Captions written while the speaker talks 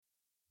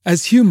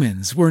As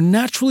humans, we're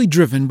naturally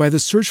driven by the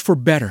search for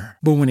better.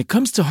 But when it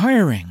comes to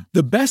hiring,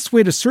 the best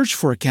way to search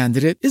for a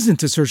candidate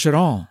isn't to search at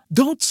all.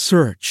 Don't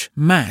search,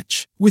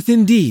 match with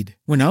Indeed.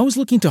 When I was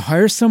looking to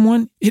hire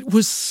someone, it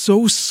was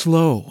so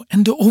slow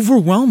and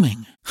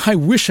overwhelming. I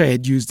wish I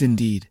had used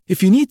Indeed.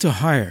 If you need to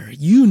hire,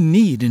 you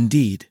need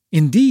Indeed.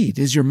 Indeed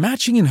is your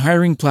matching and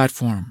hiring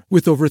platform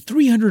with over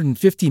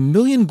 350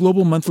 million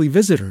global monthly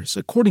visitors,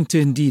 according to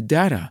Indeed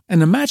data,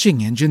 and a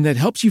matching engine that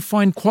helps you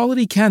find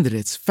quality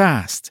candidates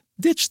fast.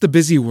 Ditch the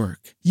busy work.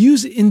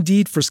 Use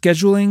Indeed for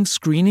scheduling,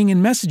 screening,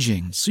 and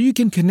messaging so you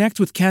can connect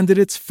with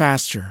candidates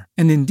faster.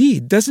 And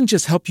Indeed doesn't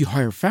just help you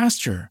hire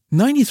faster.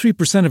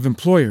 93% of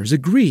employers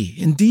agree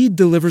Indeed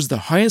delivers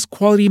the highest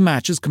quality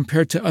matches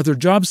compared to other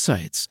job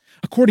sites,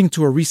 according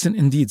to a recent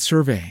Indeed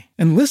survey.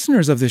 And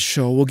listeners of this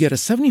show will get a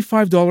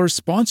 $75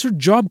 sponsored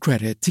job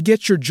credit to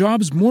get your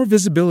jobs more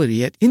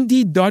visibility at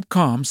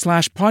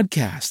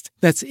Indeed.com/podcast.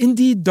 That's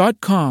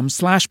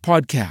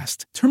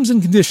Indeed.com/podcast. Terms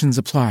and conditions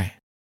apply.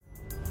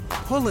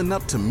 Pulling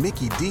up to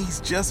Mickey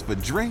D's just for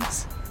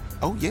drinks?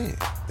 Oh yeah,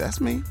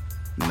 that's me.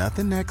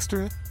 Nothing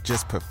extra,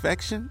 just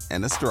perfection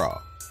and a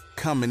straw.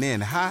 Coming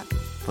in hot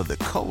for the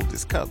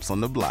coldest cups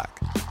on the block.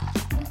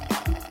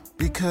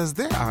 Because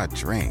there are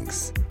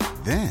drinks.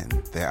 Then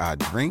there are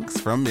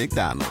drinks from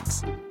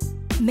McDonald's.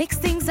 Mix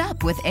things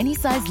up with any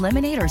size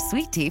lemonade or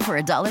sweet tea for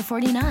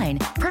 $1.49.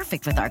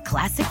 Perfect with our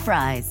classic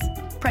fries.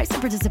 Price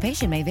and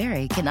participation may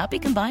vary. Cannot be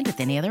combined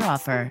with any other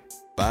offer.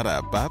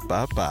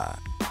 Ba-da-ba-ba-ba.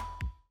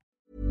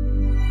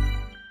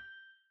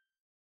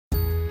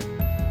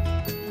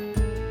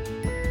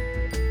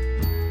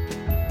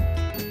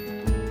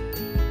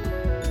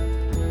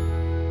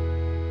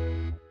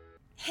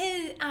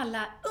 Hej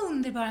alla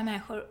underbara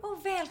människor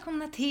och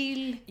välkomna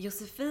till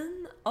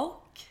Josefin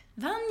och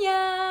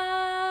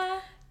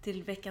Vanja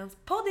till veckans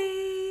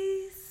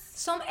poddis.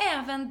 Som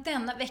även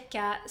denna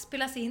vecka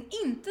spelas in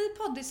inte i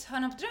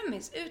poddishörnan på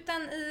Drömmis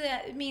utan i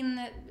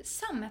min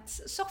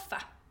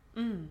sammetssoffa.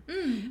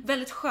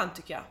 Väldigt skönt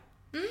tycker jag.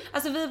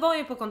 Alltså vi var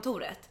ju på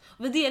kontoret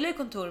och vi delar ju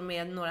kontor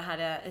med några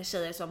här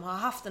tjejer som har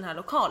haft den här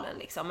lokalen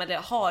liksom, eller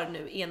har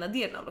nu ena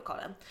delen av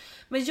lokalen.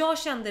 Men jag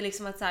kände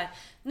liksom att så här,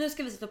 nu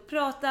ska vi sitta och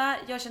prata.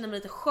 Jag känner mig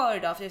lite skör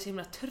idag för jag är så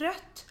himla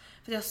trött,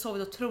 för jag har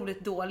sovit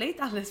otroligt dåligt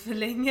alldeles för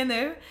länge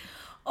nu.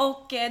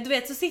 Och du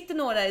vet, så sitter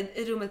några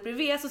i rummet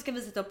bredvid, så ska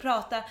vi sitta och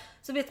prata.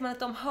 Så vet man att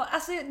de hör,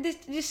 alltså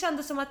det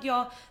kändes som att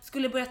jag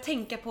skulle börja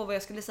tänka på vad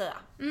jag skulle säga.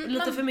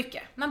 Lite för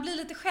mycket. Man blir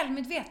lite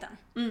självmedveten.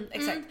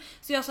 Exakt.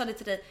 Så jag sa det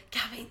till dig,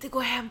 kan vi inte gå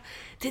hem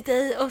till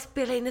dig och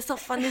spela in i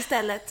soffan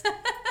istället?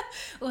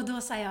 Och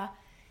då sa jag,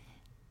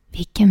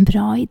 vilken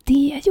bra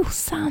idé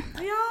Jossan.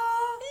 Ja.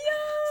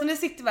 Så nu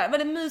sitter vi här, men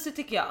det är mysigt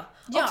tycker jag.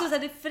 Ja. Också så här,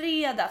 det är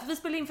fredag, för vi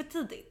spelar in för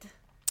tidigt.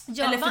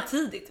 Ja, eller för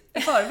tidigt,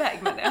 i förväg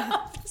men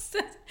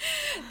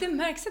det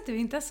märks att du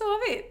inte har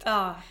sovit.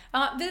 Ja,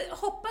 vi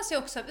hoppas ju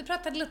också, vi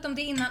pratade lite om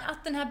det innan,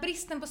 att den här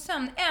bristen på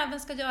sömn även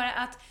ska göra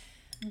att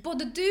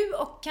både du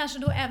och kanske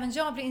då även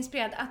jag blir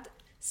inspirerad att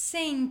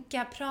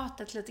sänka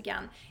pratet lite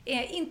grann.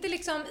 Inte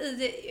liksom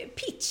i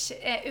pitch,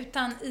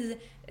 utan i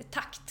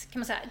takt kan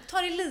man säga.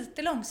 Ta det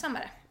lite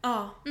långsammare.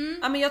 Ja.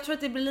 Ja, men jag tror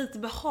att det blir lite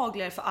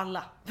behagligare för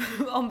alla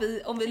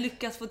om vi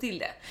lyckas få till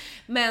det.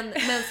 Men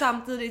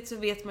samtidigt så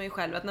vet man ju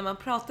själv att när man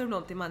pratar om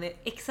någonting man är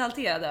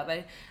exalterad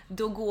över,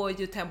 då går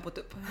ju tempot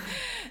upp.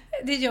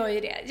 Det gör ju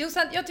det.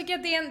 Jossan, jag tycker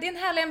att det är en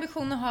härlig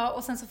ambition att ha,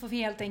 och sen så får vi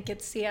helt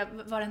enkelt se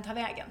var den tar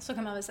vägen. Så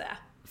kan man väl säga.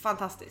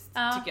 Fantastiskt,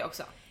 tycker jag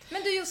också.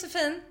 Men du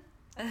Josefin,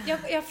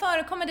 jag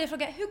förekommer dig och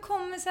frågar, hur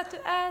kommer det sig att du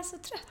är så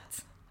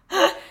trött?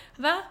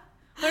 Va?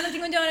 Har det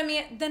någonting att göra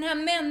med den här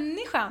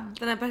människan?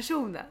 Den här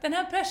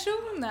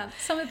personen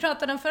som vi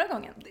pratade om förra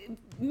gången?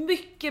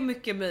 Mycket,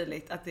 mycket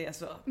möjligt att det är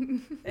så.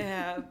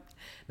 Nej,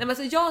 men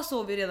alltså, jag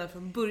sover ju redan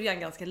från början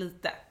ganska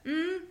lite.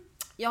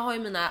 Jag har ju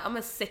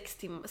mina 6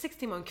 timmar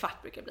och en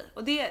kvart brukar det bli.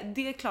 Och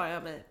det klarar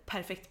jag mig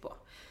perfekt på.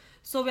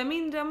 Sover jag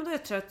mindre, men då är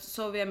jag trött.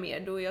 Sover jag mer,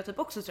 då är jag typ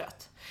också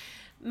trött.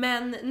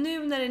 Men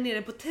nu när det är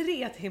nere på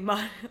 3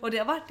 timmar, och det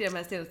har varit det de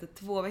här senaste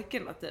 2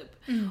 veckorna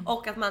typ,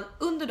 och att man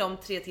under de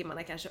 3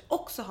 timmarna kanske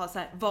också har så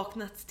här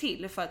vaknat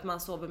till för att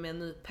man sover med en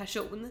ny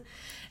person,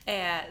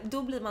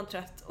 då blir man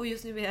trött. Och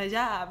just nu är jag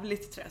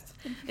jävligt trött.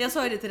 Jag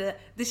sa ju det till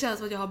dig, det känns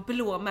som att jag har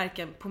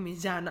blåmärken på min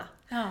hjärna.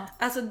 Ja.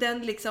 Alltså den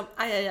liksom,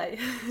 aj.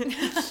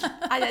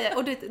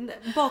 Och det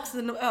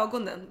baksidan av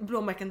ögonen,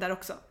 blåmärken där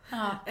också.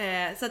 Ja.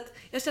 Så att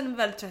jag känner mig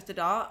väldigt trött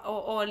idag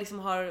och liksom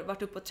har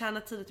varit uppe och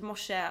tränat tidigt i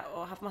morse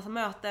och haft massa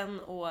möten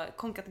och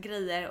konkat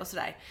grejer och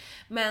sådär.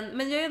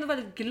 Men jag är ändå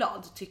väldigt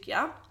glad tycker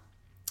jag.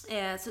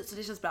 Så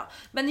det känns bra.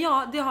 Men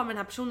ja, det har med den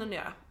här personen att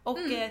göra. Och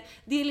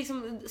det är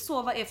liksom,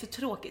 sova är för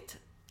tråkigt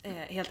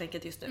helt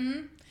enkelt just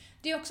nu.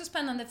 Det är också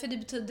spännande, för det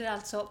betyder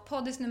alltså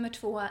poddis nummer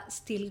 2,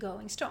 still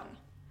going strong.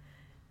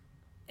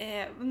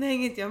 Nu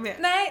hänger inte jag med.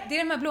 Nej, det är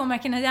de här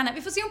blåmärkena gärna.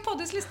 Vi får se om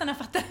poddislyssnarna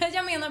fattar.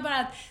 Jag menar bara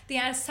att det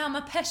är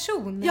samma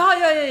person. Ja,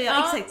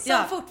 exakt.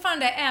 Som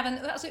fortfarande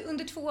även alltså,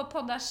 under 2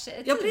 poddars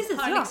tid precis,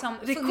 har liksom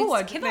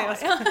rekord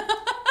funnits kvar.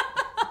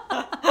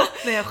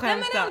 Nej, jag Nej,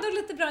 men skämtar.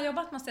 ändå lite bra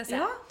jobbat måste jag säga.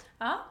 Ja.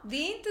 Ja, det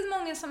är inte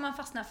många som man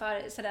fastnar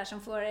för sådär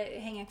som får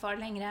hänga kvar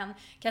längre än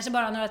kanske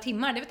bara några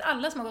timmar. Det vet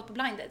alla som har gått på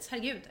blind dates,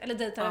 herregud. Eller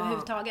dejtar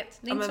överhuvudtaget.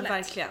 Det är inte så lätt.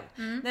 Verkligen.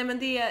 Nej men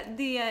det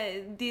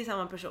är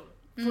samma person.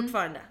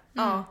 Fortfarande.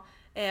 Ja.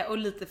 Och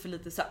lite för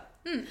lite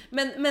sömn.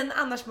 Men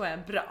annars mår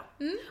jag bra.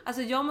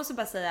 Alltså jag måste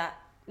bara säga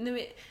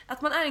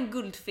att man är en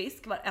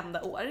guldfisk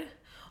varenda år.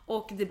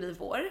 Och det blir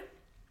vår.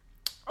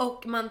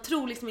 Och man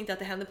tror liksom inte att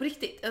det händer på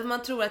riktigt. Alltså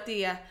man tror att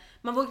det är...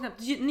 Man vågar knappt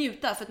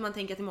njuta för att man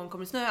tänker att imorgon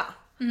kommer det snöa.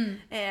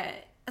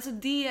 Alltså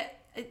det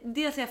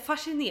är så jag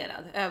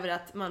fascinerad över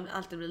att man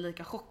alltid blir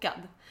lika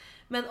chockad.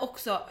 Men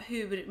också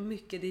hur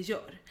mycket det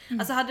gör.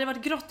 Alltså hade det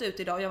varit grått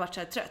ute idag och jag varit så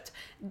här trött.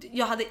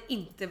 Jag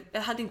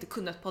hade inte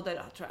kunnat podda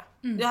idag tror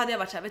jag. Då hade jag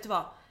varit så här, vet du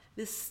vad?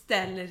 Vi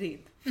ställer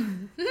in.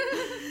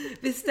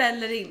 Vi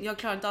ställer in. Jag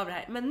klarar inte av det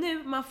här. Men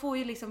nu, man får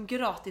ju liksom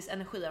gratis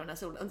energi av den här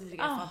solen. Och det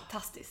tycker jag är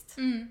fantastiskt.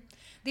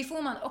 Det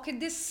får man. Och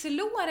det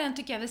slår en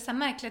tycker jag vid så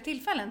märkliga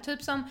tillfällen.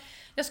 Typ som,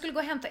 jag skulle gå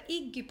och hämta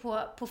Iggy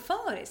på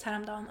Föris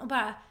häromdagen och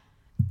bara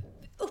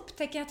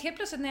upptäcker att helt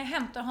plötsligt när jag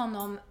hämtar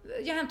honom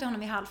vid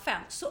 4:30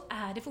 så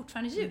är det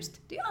fortfarande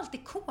ljust. Det är ju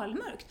alltid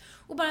kolmörkt.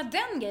 Och bara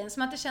den grejen,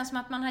 som att det känns som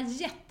att man har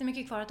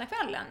jättemycket kvar att ta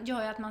kvällen,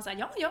 gör ju att man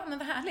säger ja men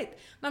vad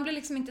härligt. Man blir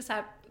liksom inte så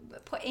här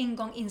på en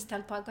gång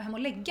inställd på att gå hem och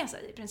lägga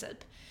sig i princip.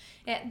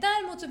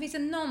 Däremot så finns det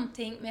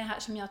någonting med det här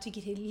som jag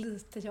tycker är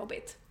lite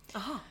jobbigt.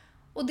 Aha.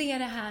 Och det är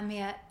det här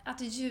med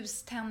att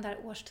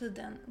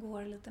ljuständar-årstiden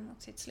går lite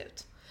mot sitt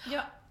slut.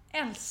 Jag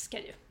älskar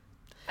ju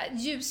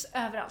ljus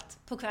överallt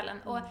på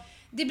kvällen. Och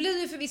det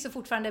blir ju förvisso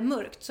fortfarande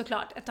mörkt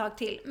såklart ett tag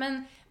till.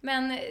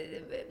 Men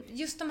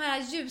just de här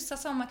ljusa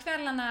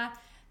sommarkvällarna,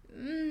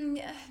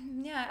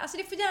 alltså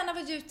det får gärna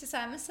vara ljus till så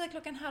här, men säg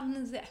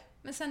 8:30.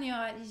 Men sen är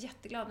jag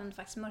jätteglad när det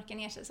faktiskt mörkar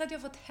ner sig. Så att jag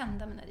har fått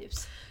tända mina ljus.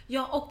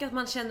 Ja, och att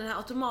man känner den här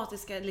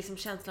automatiska liksom,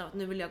 känslan av att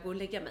nu vill jag gå och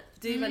lägga mig.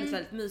 Det är ju väldigt,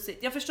 väldigt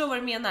mysigt. Jag förstår vad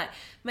du menar.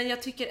 Men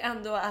jag tycker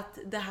ändå att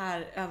det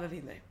här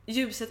övervinner.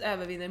 Ljuset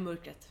övervinner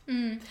mörkret.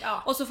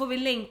 Ja. Och så får vi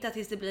längta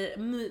tills det blir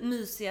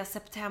mysiga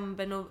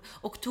september och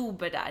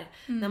oktober där.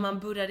 När man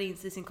burrar in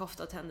sig i sin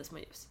kofta och tänder små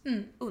ljus.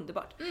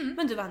 Underbart.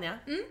 Men du Vanja,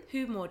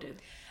 hur mår du?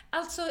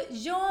 Alltså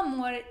jag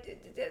mår,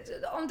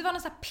 om det var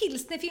någon sån här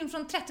pilsnerfilm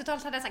från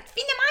 30-talet hade jag sagt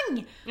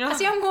finemang! Ja.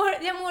 Alltså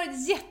jag mår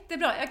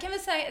jättebra. Jag kan väl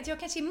säga att jag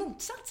kanske är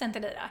motsatsen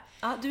till dig där.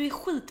 Ja, du är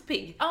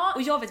skitpigg. Ja.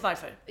 Och jag vet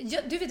varför.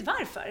 Du vet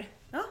varför?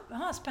 Ja.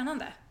 Jaha,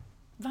 spännande.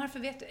 Varför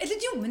vet du? Eller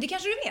jo, men det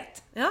kanske du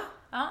vet. Ja.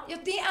 Ja,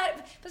 det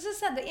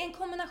är, det är en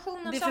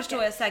kombination av Det saker.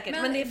 förstår jag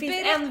säkert. Men det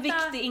finns en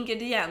viktig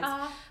ingrediens.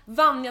 Ja.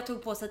 Vanja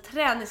tog på sig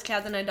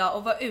träningskläderna idag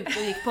och var ute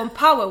och gick på en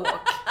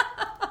powerwalk.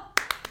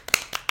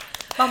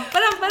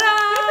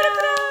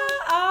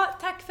 Ja,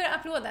 tack för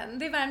applåden.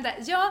 Det värmde.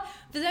 Ja,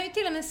 vi har ju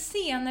till och med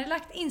senare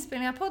lagt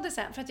inspelningar på det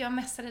sen för att jag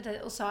messade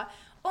dig och sa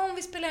om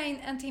vi spelar in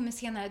en timme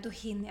senare då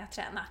hinner jag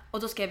träna. Och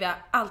då skrev jag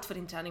allt för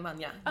din träning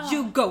Vanja.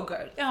 You go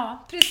girl.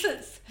 Ja,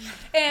 precis.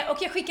 Och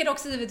jag skickade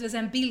också givetvis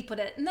en bild på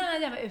dig när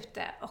jag var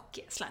ute och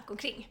slank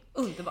omkring.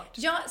 Underbart.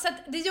 Ja, så att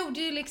det gjorde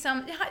ju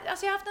liksom, jag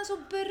har haft en så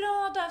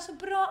bra dag, så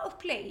bra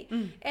upplägg.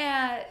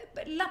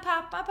 La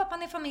Papa,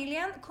 pappan i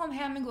familjen, kom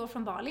hem igår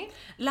från Bali.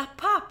 La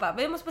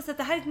Papa, jag måste bara säga att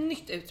det här är ett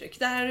nytt uttryck.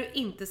 Det här har du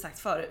inte sagt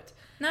förut.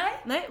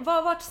 Nej,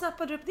 Vart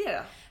snappade du upp det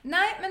då?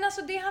 Nej, men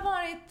alltså det har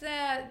varit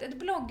ett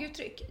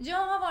blogguttryck.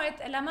 Jag har varit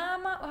La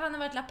Mama och han har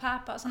varit La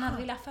Papa och sen hade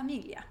vi La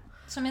Familia.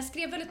 Som jag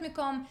skrev väldigt mycket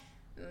om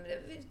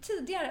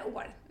tidigare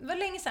år. Det var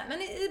länge sedan.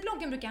 Men i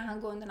bloggen brukar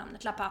han gå under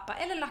namnet La Papa.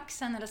 Eller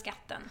Laxen eller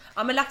Skatten.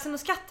 Ja, men Laxen och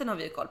Skatten har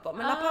vi ju koll på.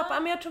 Men La Papa,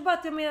 men jag tror bara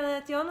att jag menar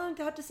att jag har nog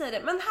inte hört dig säga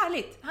det. Men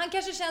härligt. Han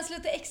kanske känns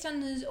lite extra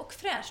ny och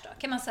fräsch då,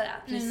 kan man säga.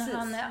 Precis. Nu när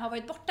han har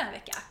varit borta en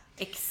vecka.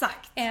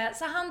 Exakt.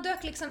 Så han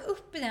dök liksom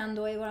upp igen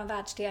då i våran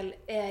världsdel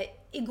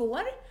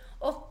igår.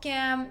 Och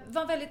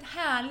var väldigt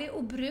härlig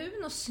och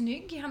brun och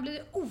snygg. Han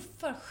blev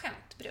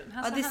oförskämt brun.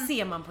 Alltså, det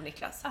ser man på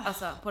Niklas.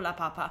 Alltså på La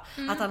Papa.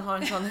 Att han har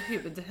en sån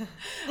hud.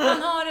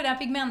 Han har det där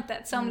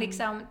pigmentet som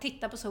liksom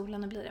tittar på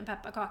solen och blir en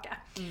pepparkaka.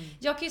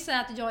 Jag kan ju säga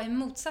att jag är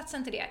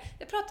motsatsen till det.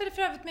 Jag pratade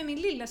för övrigt med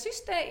min lilla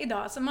syster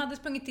idag som hade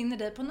sprungit in i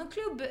dig på någon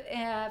klubb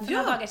för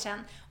några dagar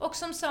sedan. Och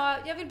som sa,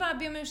 jag vill bara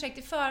be om ursäkt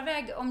i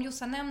förväg om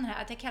Jossan nämner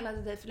här att jag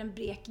kallade dig för en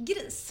blek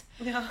gris.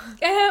 Ja.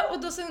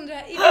 Och då så undrar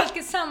jag, i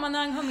vilket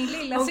sammanhang har min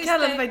lilla Hon syster...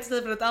 kallade faktiskt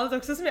dig för något annat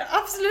också som jag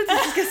absolut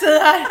inte ska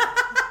säga här.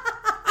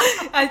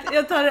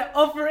 Jag tar det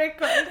off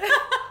record.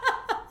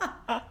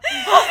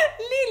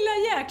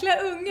 Lilla jäkla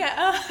unge.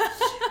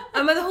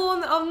 Ja, men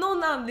hon, av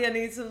någon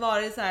anledning så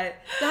var det så här.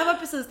 Det här var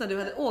precis när du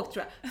hade åkt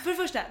tror jag. För det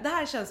första, det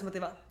här känns som att det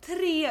var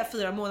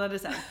 3-4 månader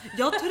sedan.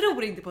 Jag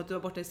tror inte på att du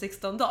var borta i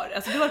 16 dagar.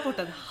 Alltså du var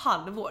borta en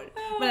halvår.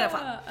 Men i alla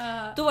fall.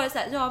 Då var det så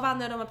här, jag och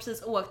Vanja de har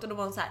precis åkt och då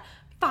var hon så här.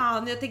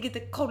 Fan, jag tänker inte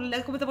kolla,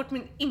 jag kommer ta bort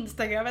min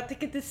Instagram, jag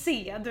tänker inte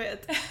se, du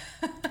vet.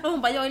 Och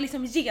hon bara, jag är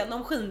liksom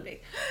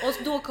genomskinlig.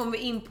 Och då kom vi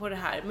in på det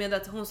här med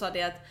att hon sa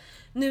det att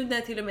nu när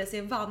jag till och med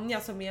ser Vanja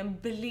som är en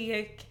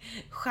blek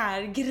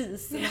skär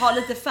gris, har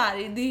lite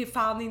färg, det är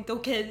fan inte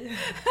okej.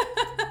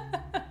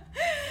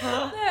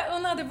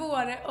 Hon hade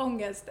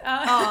vårångest.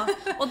 Ja,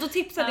 och då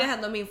tipsade jag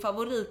henne om min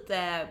favorit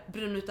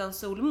brun utan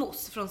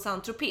solmousse från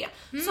Saint-Tropez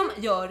som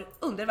gör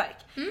underverk.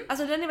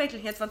 Alltså den är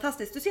verkligen helt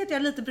fantastisk. Du ser att jag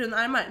har lite bruna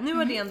armar. Nu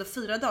var det ändå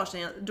 4 dagar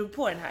sedan jag drog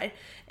på den här.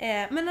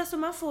 Men alltså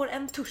man får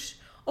en tusch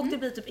och det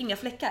blir typ inga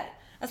fläckar.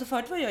 Alltså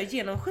förut var jag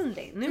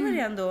genomskinlig. Nu är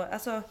det ändå,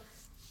 alltså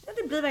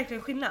det blir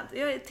verkligen skillnad.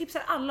 Jag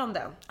tipsar alla om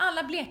den.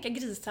 Alla bleka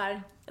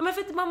grisar. Men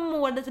för att man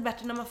mår lite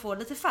bättre när man får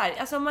lite färg.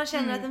 Alltså man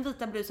känner att den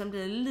vita blusen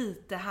blir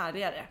lite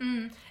härligare.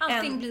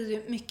 Allting blir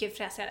ju mycket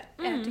fräsigare,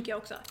 tycker jag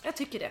också. Jag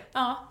tycker det.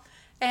 Ja.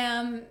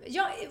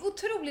 Ja,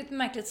 otroligt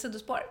märkligt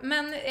sidospår.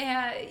 Men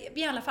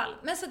i alla fall.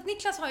 Men så att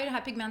Niklas har ju det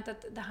här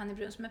pigmentet där han är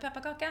brun som en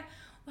pepparkaka.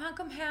 Och han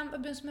kom hem och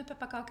brun som en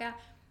pepparkaka.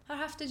 Har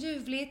haft det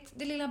ljuvligt.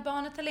 Det lilla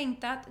barnet har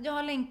längtat. Jag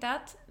har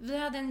längtat. Vi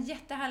hade en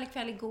jättehärlig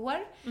kväll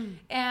igår.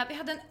 Vi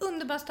hade en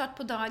underbar start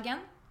på dagen.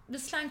 Vi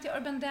slank till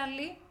Urban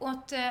Deli,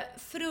 åt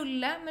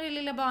frulle med det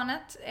lilla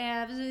barnet.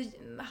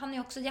 Han är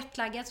också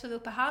jetlaggad så vi var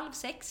uppe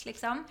 5:30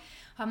 liksom.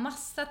 Har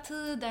massa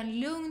tid, en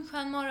lugn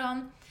skön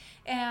morgon.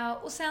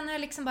 Och sen har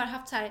jag liksom bara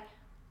haft så här.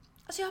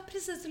 Alltså jag har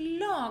precis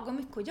lagom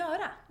mycket att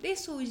göra. Det är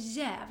så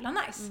jävla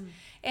nice.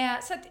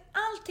 Så att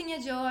allting jag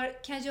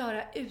gör kan jag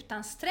göra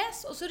utan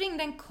stress. Och så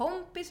ringde en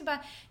kompis och bara,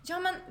 ja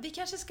men vi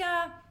kanske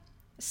ska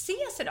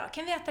ses idag.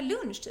 Kan vi äta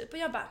lunch typ? Och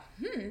jag bara,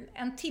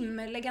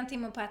 lägga en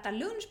timme på att äta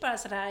lunch bara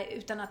sådär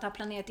utan att ha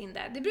planerat in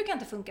det. Det brukar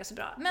inte funka så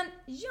bra. Men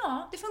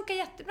ja, det funkar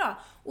jättebra.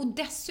 Och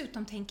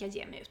dessutom tänker jag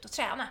ge mig ut och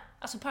träna.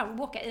 Alltså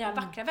powerwalka i det här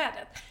vackra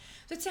vädret.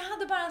 Så jag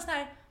hade bara en sån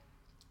här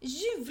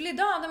ljuvlig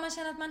dag där man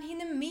känner att man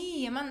hinner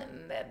med,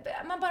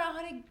 man bara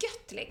har det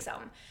gött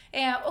liksom.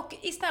 Och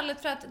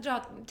istället för att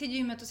dra till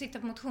gymmet och sitta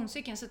på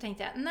motionscykeln så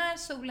tänkte jag, när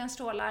solen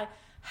strålar,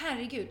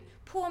 herregud,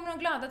 på med de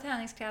glada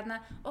träningskläderna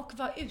och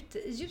vara ute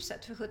i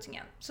ljuset för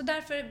skjutsningen. Så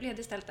därför blev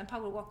det istället en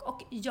powerwalk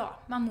och ja,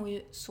 man mår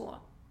ju så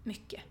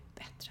mycket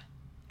bättre.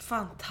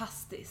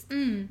 Fantastiskt.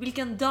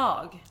 Vilken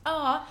dag.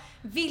 Ja,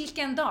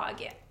 vilken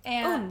dag.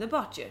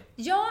 Underbart ju.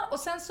 Ja, och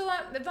sen så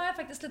var jag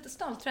faktiskt lite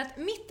stolt för att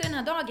mitt i den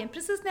här dagen,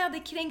 precis när jag hade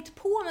kränkt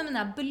på med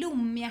mina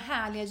blommiga,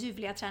 härliga,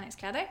 ljuvliga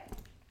träningskläder,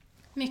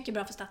 mycket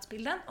bra för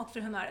stadsbilden och för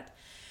humöret,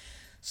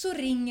 så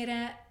ringer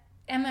det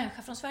en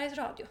människa från Sveriges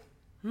Radio.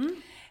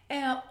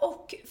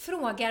 Och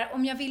frågar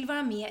om jag vill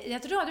vara med i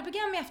ett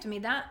radioprogram i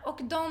eftermiddag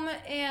och de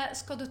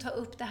ska då ta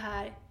upp det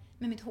här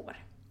med mitt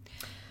hår.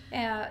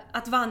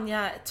 Att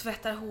Vanja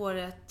tvättar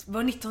håret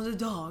var 19:e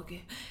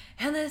dag.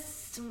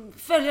 Hennes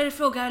följare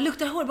frågar,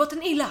 luktar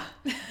hårbotten illa?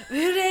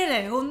 Hur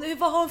är det?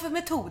 Vad har hon för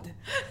metod?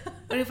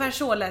 Ungefär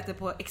så lät det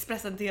på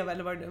Expressen TV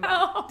eller vad det nu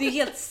var. Det är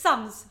helt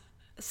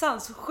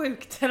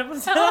sanssjukt, eller vad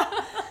säger jag?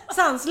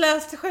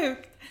 Sanslöst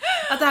sjukt.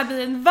 Att det här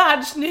blir en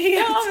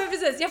världsnyhet. Ja, men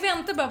precis. Jag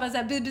väntar bara på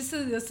att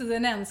BBC och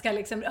CNN ska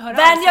liksom höra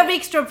Vanja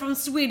Wikström from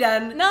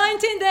Sweden. 19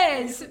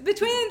 days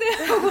between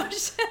the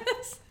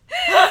oceans.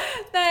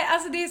 Nej,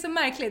 alltså det är så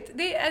märkligt.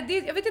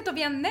 Jag vet inte om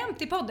vi har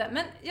nämnt i podden,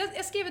 men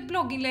jag skrev ett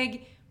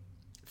blogginlägg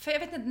för jag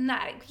vet inte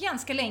när,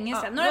 ganska länge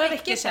sedan, några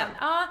veckor sedan.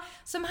 Ja,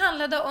 som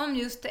handlade om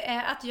just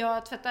att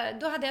jag tvättade,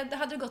 då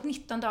hade det gått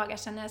 19 dagar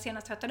sedan jag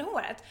senast tvättade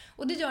håret.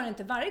 Och det gör det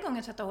inte varje gång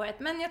jag tvättar håret,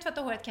 men jag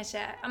tvättar håret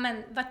kanske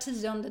var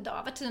 10:e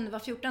dag, var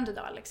 14:e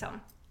dag liksom.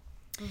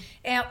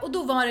 Och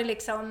då var det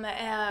liksom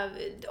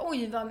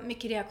oj vad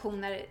mycket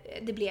reaktioner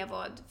det blev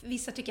och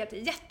vissa tycker att det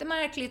är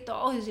jättemärkligt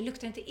och oj det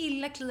luktar inte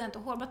illa, kliar inte,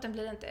 hårbotten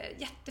blir inte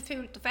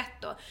jättefult och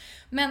fett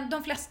men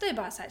de flesta är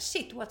bara så här: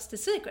 shit, what's the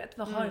secret?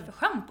 Vad har du för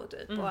shampoo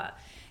typ?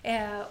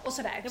 Och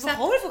sådär. Ja, vad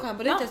har du för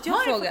shampoo? Det är inte ens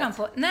jag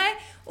frågat. Nej,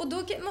 och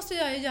då måste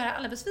jag ju göra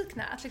alla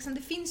besvikna att liksom,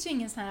 det finns ju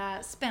ingen sån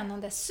här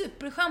spännande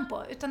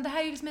supershampoo utan det här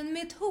är ju liksom en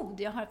metod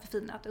jag har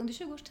förfinat under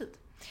 20 års tid.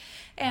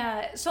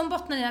 Som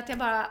bottnar i att jag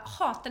bara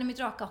hatade mitt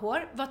raka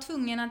hår, var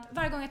tvungen att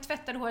varje gång jag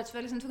tvättade håret så var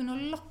jag liksom tvungen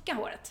att locka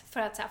håret för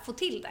att så här, få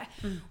till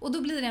det. Och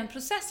då blir det en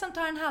process som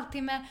tar en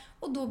halvtimme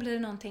och då blir det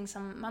någonting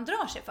som man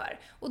drar sig för.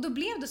 Och då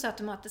blev det så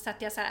automatiskt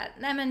att jag så här,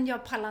 nej men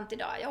jag pallar inte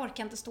idag, jag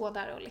orkar inte stå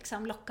där och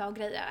liksom locka och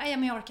greja, nej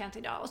men jag orkar inte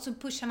idag. Och så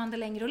pushar man det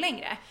längre och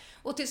längre.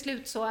 Och till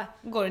slut så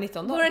går det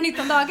 19 dagar. Går det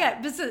 19 dagar,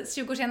 precis,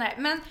 20 år senare.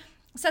 Men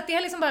så att det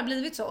har liksom bara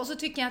blivit så. Och så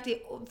tycker jag att det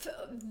är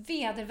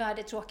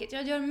vedervärdigt tråkigt.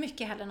 Jag gör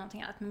mycket hellre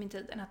någonting annat med min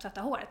tid än att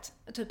tvätta håret.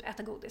 Typ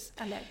äta godis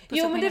eller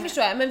jo men det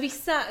förstår jag. Men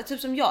vissa, typ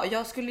som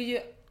jag skulle ju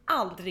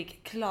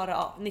aldrig klara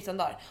av 19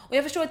 dagar. Och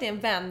jag förstår att det är en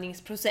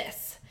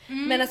vändningsprocess.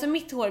 Men alltså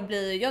mitt hår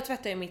jag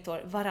tvättar ju mitt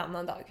hår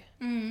varannan dag.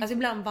 Alltså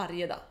ibland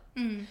varje dag.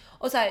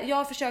 Och så här, jag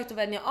har försökt att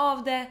vänja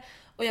av det.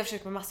 Och jag har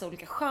försökt med massa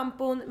olika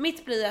schampon.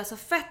 Mitt blir alltså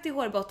fett i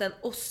hårbotten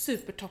och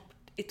supertopp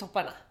i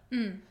topparna.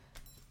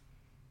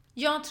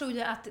 Jag tror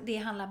ju att det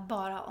handlar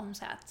bara om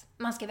så att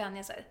man ska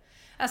vänja sig.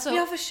 Alltså, jag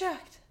har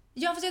försökt.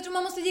 Ja, för jag tror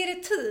man måste ge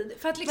det tid.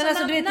 För att liksom men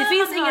alltså du vet, det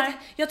finns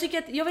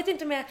inget... Jag vet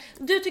inte om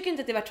du tycker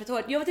inte att det är värt för ett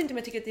hår. Jag vet inte om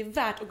jag tycker att det är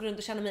värt att gå runt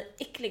och känna mig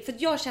äcklig. För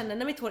att jag känner,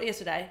 när mitt hår är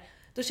sådär,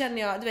 då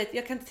känner jag, du vet,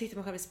 jag kan inte titta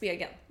mig själv i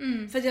spegeln.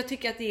 För att jag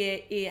tycker att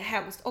det är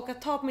hemskt. Och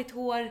att ta på mitt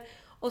hår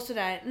och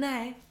sådär,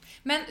 nej.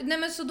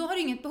 Men så då har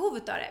du inget behov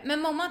av det. Men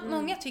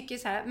många tycker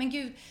så här, men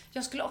gud,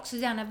 jag skulle också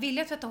gärna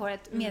vilja tvätta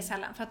håret mer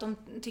sällan för att de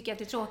tycker att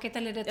det är tråkigt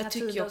eller det tar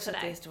tid och sådär. Jag tycker också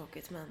att det är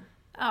tråkigt, men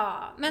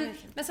Ja, men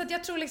så att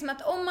jag tror liksom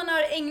att om man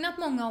har ägnat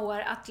många år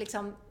att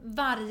liksom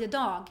varje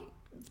dag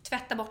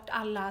tvätta bort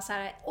alla så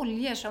här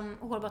oljor som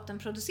hårbotten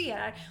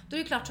producerar, då är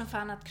det klart som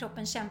fan att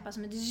kroppen kämpar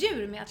som ett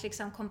djur med att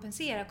liksom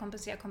kompensera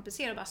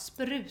och bara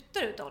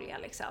sprutar ut olja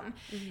liksom.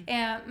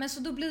 Men så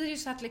då blir det ju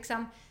så att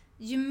liksom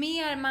ju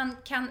mer man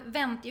kan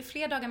vänta, ju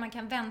fler dagar man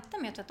kan vänta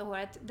med att tvätta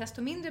håret,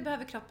 desto mindre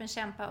behöver kroppen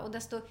kämpa och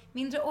desto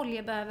mindre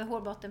olja behöver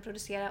hårbotten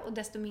producera och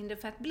desto mindre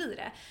fett blir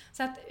det.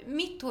 Så att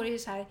mitt hår är ju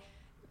så här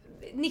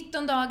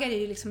 19 dagar är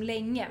ju liksom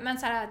länge, men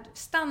så här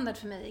standard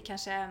för mig är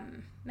kanske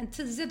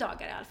 10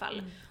 dagar i alla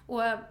fall.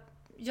 Och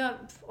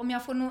om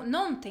jag får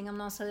någonting, om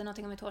någon säger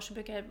någonting om mitt hår, så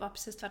brukar det vara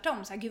precis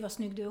tvärtom. Så här, gud vad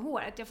snygg du är i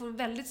håret. Jag får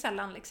väldigt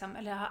sällan liksom,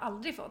 eller jag har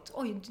aldrig fått,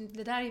 oj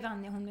det där är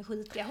Vanja, hon med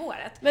skitiga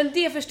håret. Men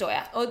det förstår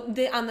jag. Och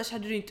annars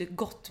hade du inte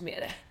gått med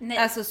det. Nej,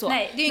 alltså så.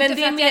 Nej det är ju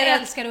inte för att jag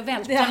älskar att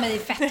vältra mig i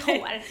fett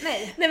hår.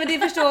 Nej, men det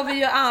förstår vi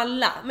ju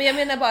alla. Men jag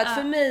menar bara att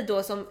för mig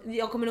då, som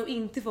jag kommer nog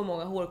inte få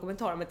många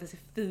hårkommentarer om att det ser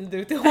fint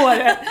ut i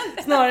håret.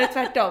 Snarare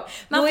tvärtom.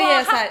 Man då får är ha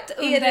jag så här, hatt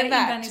under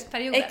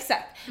invändningsperioden.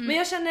 Exakt. Men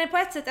jag känner på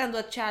ett sätt ändå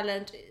att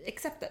challenge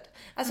accepted.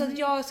 Alltså att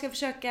jag ska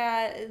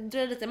försöka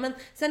dra lite. Men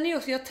sen är det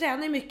också, jag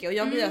tränar mycket och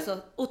jag blir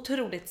alltså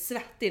otroligt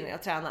svettig när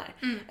jag tränar.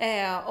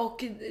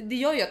 Och det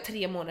gör jag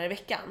 3 månader i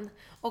veckan.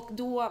 Och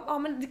då, ja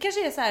men det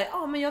kanske är så här,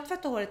 ja men jag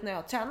tvättar håret när jag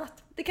har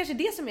tränat. Det kanske är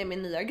det som är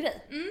min nya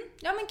grej.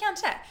 Ja men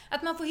kanske,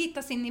 att man får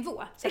hitta sin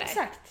nivå. Sådär.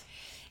 Exakt.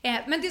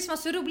 Men det som var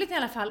så roligt i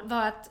alla fall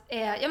var att,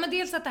 ja men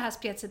dels att det här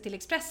spred sig till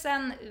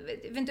Expressen,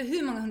 jag vet inte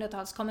hur många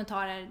hundratals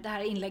kommentarer det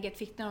här inlägget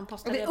fick när de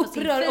postade det på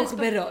sin Facebook. Det upprör och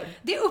berör.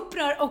 Det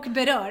upprör och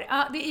berör,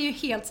 ja det är ju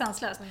helt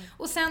sanslöst.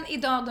 Och sen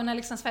idag då när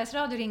liksom Sveriges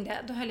Radio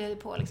ringde, då höll jag ju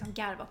på att liksom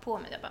garva på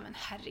mig. Jag bara, men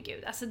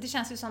herregud, alltså det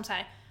känns ju som så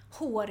här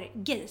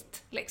hårgate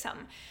liksom.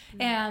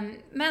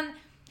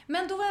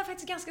 Men då var jag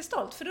faktiskt ganska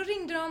stolt, för då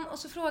ringde de och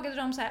så frågade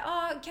de så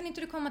här, kan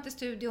inte du komma till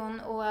studion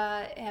och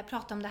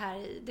prata om det här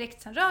i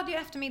direktsänd radio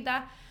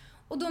eftermiddag?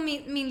 Och då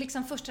min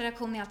liksom första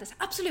reaktion är alltid så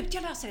här, absolut,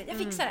 jag löser det, jag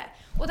fixar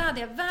det. Och då hade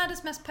jag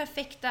världens mest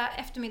perfekta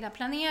eftermiddag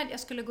planerad. Jag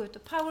skulle gå ut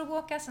och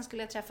powerwalka, sen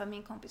skulle jag träffa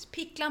min kompis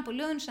Picklan på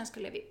lunch, sen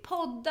skulle vi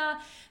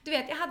podda. Du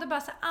vet, jag hade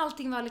bara så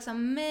allting var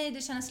liksom mig,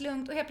 det kändes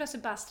lugnt och helt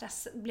plötsligt bara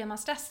blev man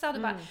stressad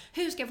och bara,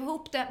 hur ska jag få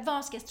ihop det?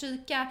 Vad ska jag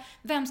stryka?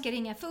 Vem ska jag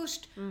ringa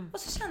först? Och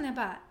så kände jag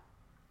bara,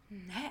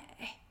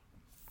 nej,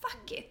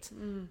 fuck it.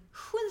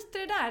 Skit i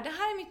det där, det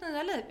här är mitt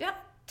nya liv. Jag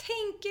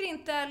tänker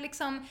inte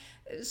liksom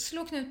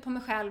slå knut på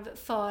mig själv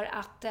för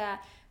att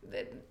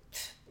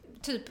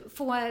typ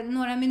få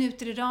några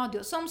minuter i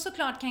radio som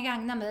såklart kan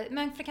gagna mig,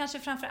 men kanske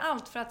framför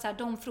allt för att så här,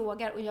 de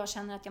frågar och jag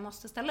känner att jag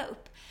måste ställa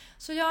upp.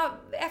 Så jag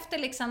efter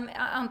liksom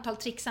antal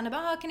trixande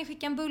bara, kan ni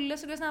skicka en bulle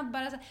så går det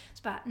snabbare,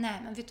 så bara,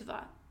 nej men vet du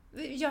vad,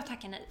 jag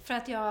tackar nej för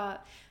att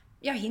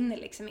jag hinner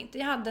liksom inte.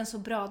 Jag hade en så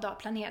bra dag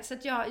planerad så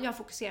att jag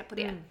fokuserar på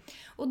det.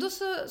 Och då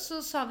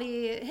så sa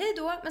vi hej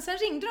då, men sen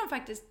ringde de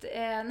faktiskt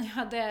när jag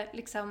hade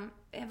liksom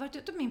varit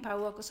ute på min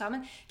powerwalk och sa,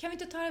 men kan vi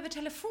inte ta det över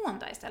telefon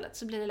då istället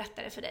så blir det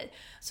lättare för dig.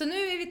 Så nu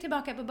är vi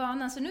tillbaka på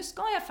banan, så nu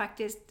ska jag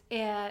faktiskt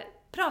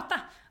prata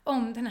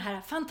om den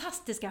här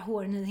fantastiska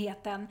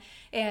hårnyheten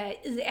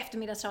i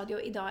eftermiddagsradio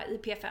idag i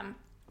P5.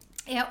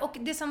 Och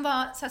det som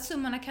var så här,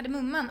 summan av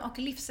kardemumman och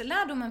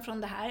livslärdomen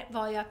från det här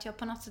var ju att jag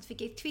på något sätt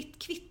fick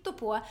ett kvitto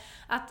på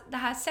att det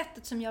här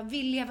sättet som jag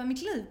vill leva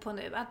mitt liv på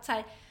nu, att så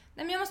här,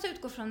 nej men jag måste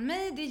utgå från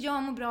mig, det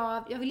jag mår bra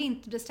av, jag vill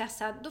inte bli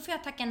stressad, då får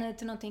jag tacka nej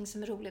till någonting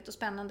som är roligt och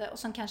spännande och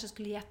som kanske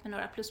skulle gett mig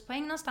några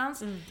pluspoäng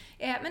någonstans.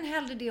 Men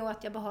hellre det och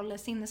att jag behåller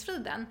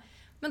sinnesfriden.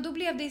 Men då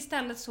blev det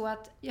istället så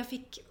att jag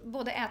fick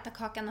både äta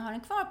kakan och ha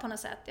den kvar på något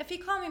sätt. Jag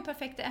fick ha min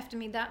perfekta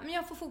eftermiddag, men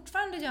jag får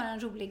fortfarande göra en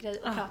rolig grej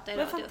och prata i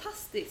radio. Men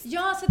fantastiskt.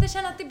 Ja, så att jag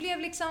känner att det blev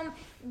liksom,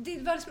 det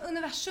var liksom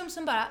universum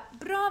som bara,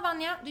 bra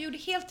Vanja, du gjorde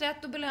helt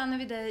rätt, då belönar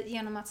vi dig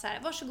genom att så här,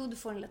 varsågod, du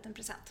får en liten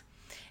present.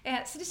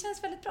 Så det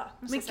känns väldigt bra.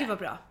 Men gud vad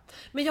bra.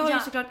 Men jag har ju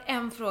såklart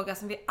en fråga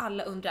som vi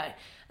alla undrar.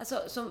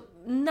 Alltså,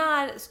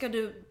 när ska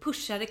du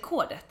pusha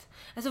rekordet?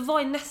 Alltså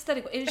vad är nästa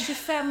rekord? Är det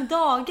 25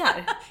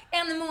 dagar?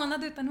 En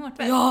månad utan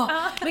hårtvätt.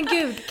 Ja, men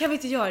gud, kan vi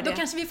inte göra det? Då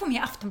kanske vi får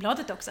med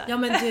Aftonbladet också. Ja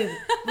men du,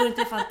 vore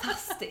inte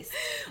fantastiskt?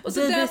 Och så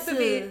döper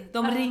vi.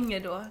 De ringer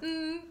då.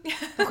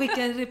 De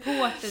skickar en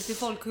reporter till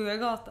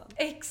Folksjögatan.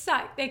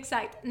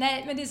 Exakt.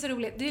 Nej, men det är så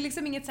roligt. Det är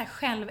liksom inget så här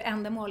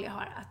självändamål jag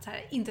har att så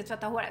här, inte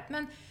tvätta håret.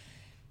 Men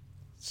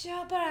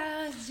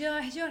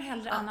jag gör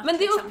hellre annat. Men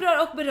det liksom.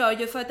 upprör och berör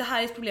ju, för att det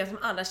här är ett problem som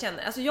alla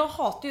känner. Alltså jag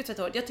hatar ju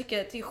tvätthåret. Jag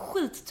tycker att det är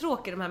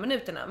skittråkigt de här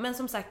minuterna. Men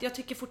som sagt, jag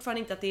tycker fortfarande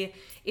inte att det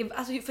är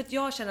alltså för att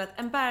jag känner att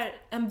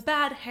en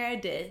bad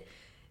hair day,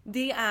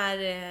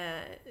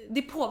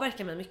 det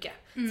påverkar mig mycket.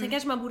 Sen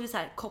kanske man borde så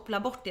här koppla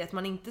bort det, att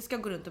man inte ska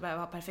gå runt och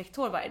behöva ha perfekt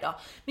hår varje dag.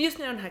 Men just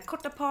när den här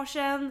korta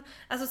parsen,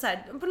 alltså så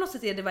här, på något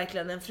sätt är det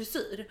verkligen en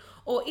frisyr.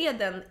 Och är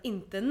den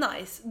inte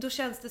nice, då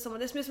känns det som att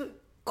det som är så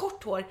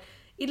kort hår,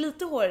 är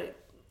lite hår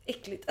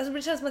äckligt. Alltså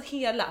det känns som att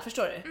hela,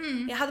 förstår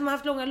du? Hade man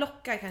haft långa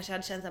lockar kanske jag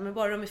hade känt att men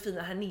bara de är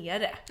fina här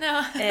nere.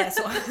 Ja.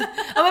 Så.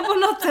 Ja, men på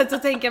något sätt så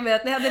tänker jag mig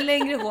att när jag hade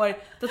längre hår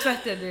då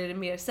tvättade det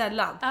mer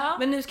sällan. Ja.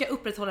 Men nu ska jag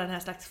upprätthålla den här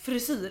slags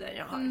frisyren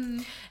jag har.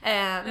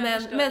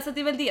 Men så att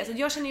det är väl det. Så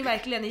jag känner ju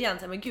verkligen igen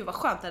så här, men gud vad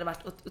skönt det hade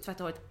varit att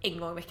tvätta håret en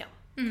gång i veckan.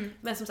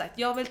 Men som sagt,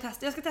 jag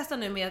ska testa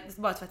nu med att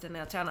bara tvätta när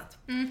jag har tränat.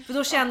 För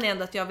då känner jag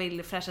ändå att jag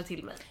vill fräscha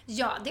till mig.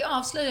 Ja, det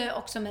avslöjar ju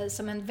också mig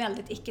som en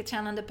väldigt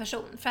icke-tränande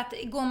person. För att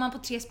går man på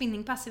 3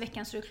 spinningpass i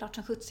veckan så är det klart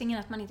som skjutsingen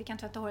att man inte kan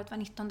tvätta håret var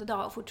 19:e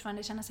dag och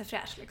fortfarande känna sig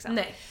fräsch liksom.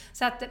 Nej.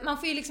 Så att man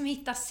får ju liksom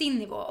hitta sin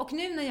nivå. Och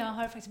nu när jag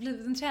har faktiskt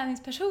blivit en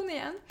träningsperson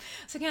igen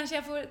så kanske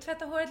jag får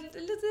tvätta håret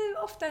lite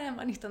oftare än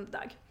var 19:e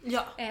dag.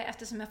 Ja.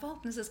 Eftersom jag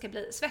förhoppningsvis ska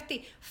bli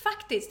svettig.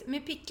 Faktiskt,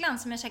 med Picklan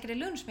som jag käkade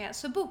lunch med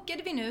så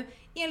bokade vi nu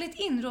enligt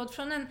inråd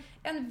från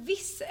en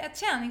viss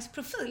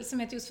träningsprofil som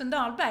heter Josefin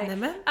Dahlberg.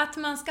 Nämen. Att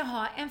man ska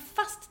ha en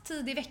fast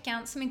tid i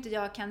veckan som inte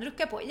jag kan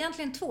rucka på.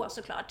 Egentligen 2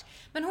 såklart.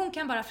 Men hon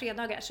kan bara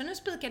fredagar. Så nu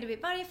spikade vi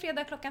varje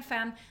fredag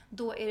 5:00.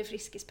 Då är det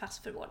friskispass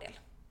för vår del.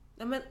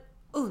 Ja men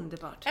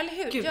underbart. Eller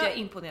hur? Gud, jag är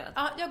imponerad.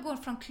 Ja, jag går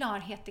från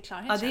klarhet till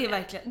klarhet.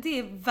 Ja, det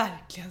är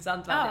verkligen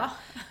sant, Vanja.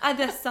 Ja,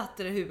 där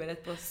satte du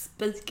huvudet på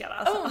spikar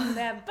alltså.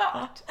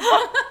 Underbart!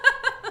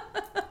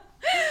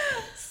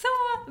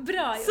 Så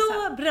bra,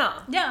 Jossan. Så bra!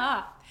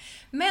 Ja,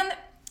 men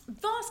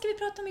vad ska vi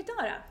prata om idag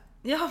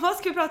då? Ja, vad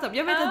ska vi prata om?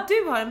 Jag vet att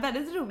du har en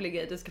väldigt rolig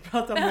grej du ska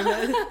prata om med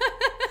mig.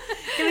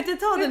 Kan vi inte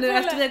ta det nu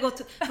efter vi har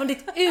gått från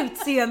ditt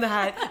utseende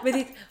här med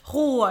ditt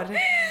hår?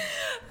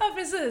 Ja,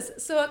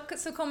 precis.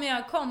 Så kommer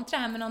jag kontra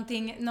här med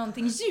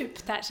någonting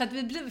djupt här. Så att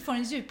vi får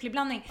en djuplig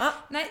blandning. Ja.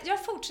 Nej,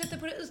 jag fortsätter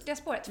på det ytliga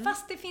spåret.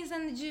 Fast det finns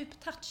en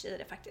djup touch i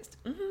det faktiskt.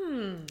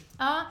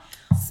 Ja.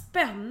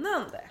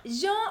 Spännande.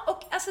 Ja,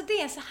 och alltså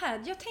det är så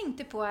här. Jag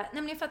tänkte på,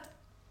 nämligen för att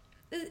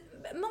i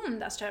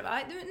måndags tror jag va?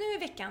 Nu i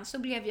veckan så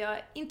blev jag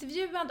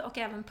intervjuad och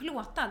även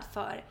plåtad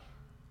för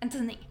en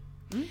tidning.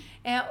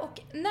 Och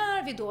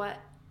när vi då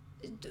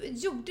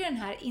gjorde den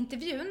här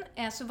intervjun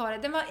så var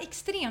den var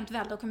extremt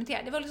väl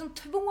dokumenterad. Det var liksom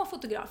 2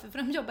 fotografer för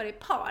de jobbar i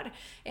par.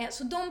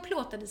 Så de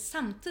plåtade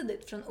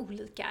samtidigt från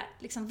olika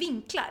liksom,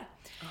 vinklar.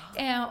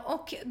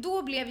 Och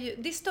då blev ju,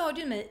 det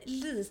störde ju mig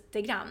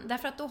lite grann.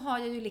 Därför att då har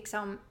jag ju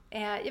liksom,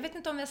 jag vet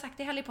inte om vi har sagt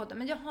det här i podden,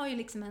 men jag har ju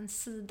liksom en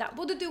sida.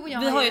 Både du och jag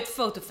vi har ju ett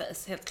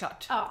photoface, helt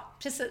klart. Ja,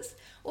 precis.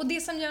 Och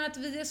det som gör att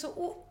vi är så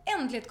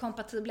oändligt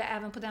kompatibla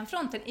även på den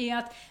fronten är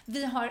att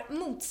vi har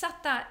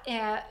motsatta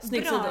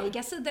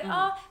braiga sidor.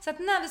 Ja, så att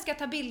när vi ska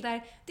ta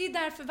bilder, det är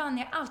därför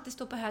Vanja alltid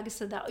står på höger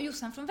sida och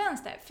Jossan från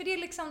vänster. För det är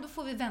liksom, då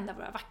får vi vända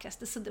våra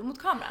vackraste sidor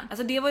mot kameran.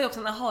 Alltså det var ju också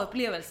en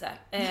aha-upplevelse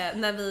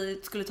när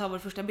vi skulle ta vår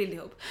första bild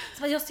ihop.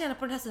 Så jag ser gärna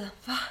på den här sidan.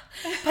 Va?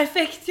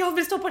 Perfekt, jag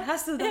vill stå på den här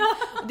sidan. Ja.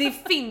 Och det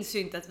finns ju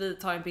inte att vi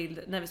tar en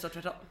bild när vi står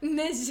tvärtom.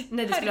 Nej,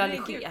 det skulle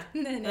aldrig ske.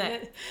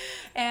 Nej.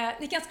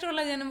 Ni kan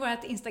scrolla igenom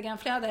vårt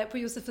Instagramflöde på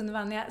Josefin och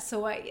Vanja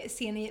så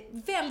ser ni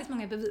väldigt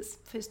många bevis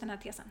för just den här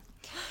tesen.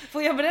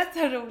 Får jag berätta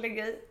en rolig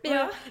grej?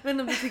 Ja. Men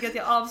om du tycker att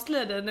jag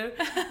avslöjar det nu.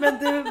 Men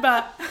du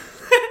bara...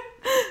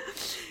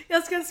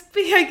 Jag ska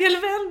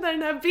spegelvända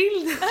den här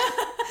bilden.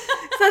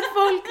 Så att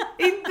folk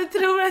inte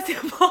tror att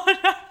jag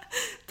bara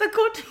tar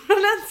kort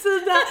från en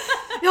sida.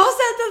 Jag har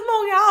sett att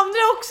många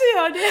andra också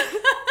gör det.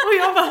 Och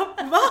jag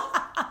bara, va?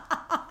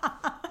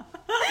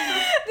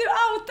 Du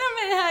outar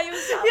mig här,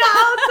 Jossan. Jag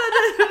outar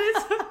dig, det är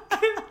så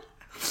kul.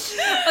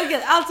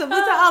 Okej, alltså vi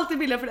tar alltid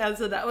bilder från en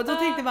sida. Och då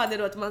tänkte man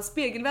då att man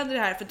spegelvänder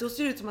det här, för då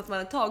ser det ut som att man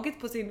har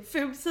tagit på sin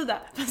fulsida.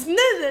 Fast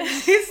nej,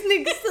 det är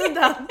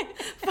snyggsidan.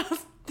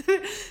 Fast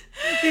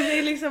det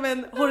är liksom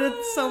en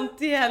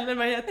horisontal, eller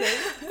vad heter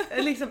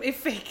det? Liksom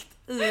effekt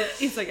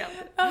i Instagram.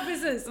 Ja,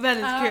 precis.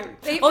 Väldigt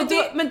kul. Och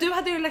men du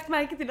hade ju lagt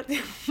märke till att det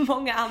är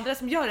många andra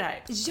som gör det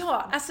här.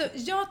 Ja, alltså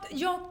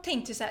jag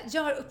tänkte ju så här,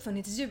 jag har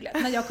uppfunnit hjulet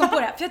när jag kom på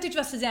det här, för jag tyckte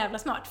det var så jävla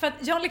smart. För att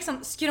jag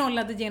liksom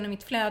scrollade genom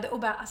mitt flöde och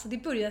bara, alltså det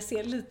börjar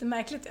se lite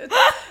märkligt ut.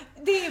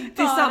 Det är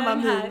bara samma den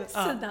här min.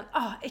 sidan.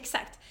 Ja,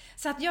 exakt.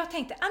 Så att jag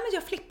tänkte, men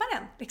jag flippar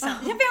den liksom.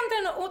 Jag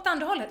vänder den åt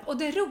andra hållet. Och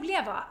det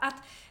roliga var att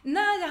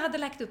när jag hade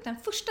lagt upp den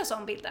första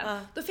sån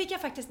bilden, då fick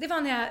jag faktiskt, det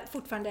var när jag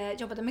fortfarande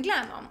jobbade med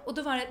Glam On. Och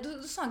då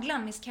sa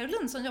Glammis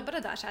Caroline som jobbade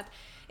där så att,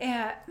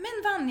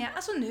 men Vanja,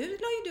 alltså nu la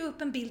ju du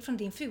upp en bild från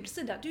din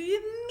fulsida. Du är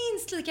ju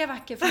minst lika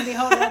vacker från det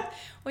hållet.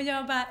 Och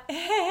jag bara,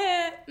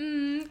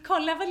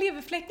 kolla var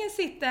leverfläcken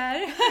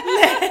sitter.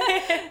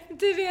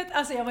 Du vet,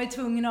 alltså jag var ju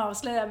tvungen att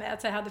avslöja mig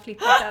att jag hade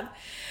flippat den.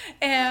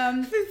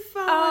 Fy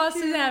fan, ja,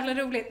 så jävla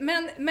roligt.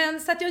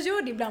 Men så att jag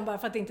gör det ibland bara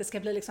för att det inte ska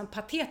bli liksom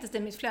patetiskt i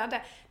mitt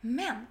flöde.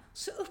 Men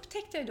så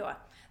upptäckte jag då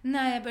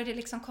när jag började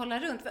liksom kolla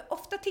runt. För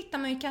ofta tittar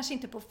man ju kanske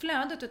inte på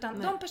flödet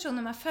utan de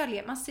personer man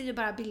följer, man ser ju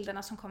bara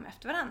bilderna som kommer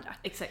efter varandra.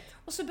 Exakt.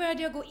 Och så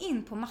började jag gå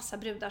in på massa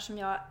brudar som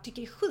jag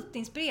tycker är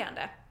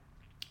skitinspirerande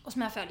och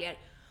som jag följer.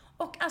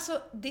 Och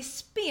alltså det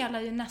spelar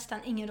ju nästan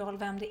ingen roll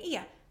vem det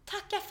är.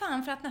 Tacka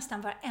fan för att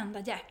nästan varenda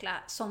jäkla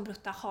som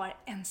brutta har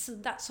en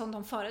sida som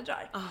de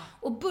föredrar.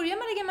 Och börjar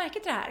man lägga märke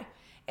till det här,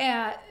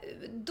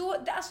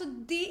 Alltså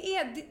det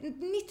är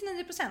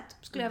 99%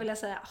 skulle jag vilja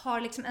säga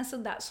har liksom en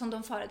sida som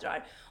de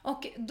föredrar.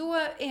 Och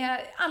då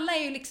alla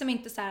är ju liksom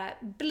inte så här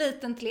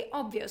blatantly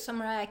obvious som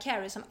Mariah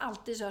Carey som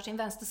alltid kör sin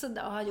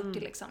vänstersida och har gjort det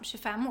liksom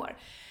 25 år.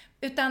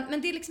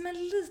 Men det är liksom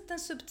en liten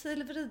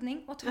subtil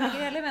vridning åt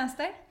höger eller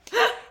vänster.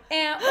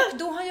 Och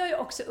då har jag ju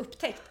också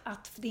upptäckt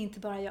att det är inte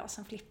bara jag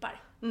som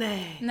flippar.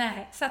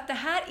 Nej, så att det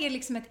här är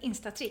liksom ett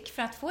instatrick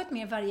för att få ett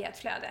mer varierat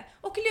flöde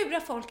och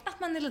lura folk att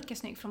man är lika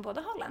snygg från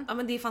båda hållen. Ja,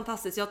 men det är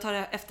fantastiskt. Jag tar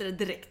efter det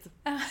direkt.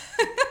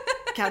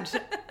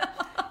 Kanske.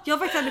 Jag har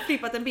faktiskt aldrig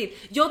flippat en bild.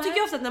 Jag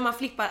tycker ofta att när man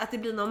flippar att det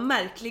blir någon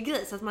märklig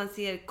grej så att man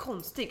ser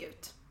konstig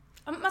ut.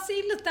 Man ser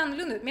ju lite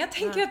annorlunda ut, men jag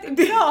tänker att det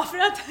är bra för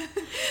att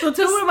då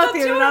tror de att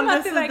det är den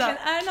andra sidan. Verkligen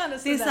är den andra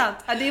sidan. Det är sant.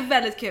 Ja, det är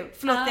väldigt kul.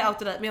 Förlåt jag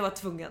outade dig, men jag var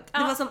tvungen. Det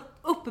var som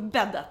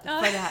uppbäddat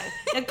för det här.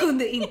 Jag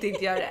kunde inte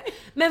göra det.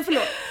 Men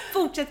förlåt,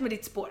 fortsätt med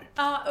ditt spår.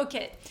 Ja,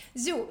 okej.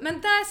 Jo,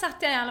 men där satt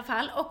jag i alla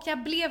fall och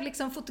jag blev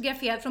liksom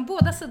fotograferad från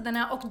båda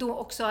sidorna och då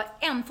också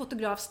en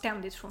fotograf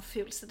ständigt från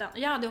fulsidan.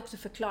 Jag hade också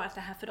förklarat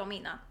det här för dem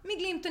innan. Med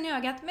glimten i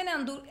ögat, men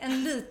ändå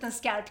en liten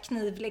skarp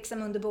kniv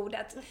liksom under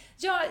bordet.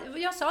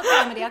 Jag sa till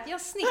dem med det att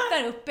jag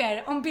snittar upp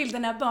er om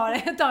bilderna bara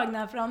är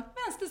tagna från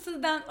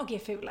vänstersidan och är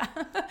fula.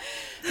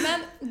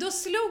 Men då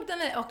slog det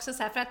mig också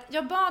så här, för att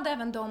jag bad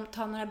även dem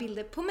ta några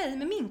bilder på mig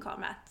med min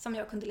kamera som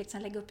jag kunde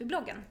liksom lägga upp i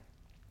bloggen.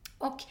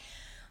 Och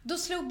då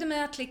slog det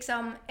mig att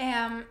liksom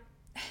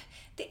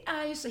det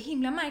är ju så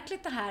himla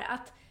märkligt det här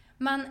att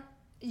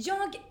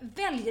jag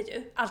väljer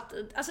ju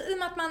alltid, alltså i och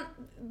med att man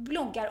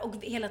bloggar och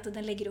hela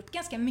tiden lägger upp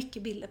ganska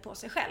mycket bilder på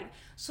sig själv,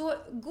 så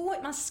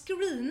man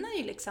screenar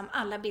ju liksom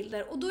alla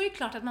bilder och då är det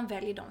klart att man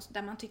väljer de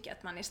där man tycker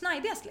att man är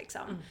snajdigast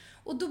liksom.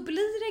 Och då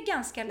blir det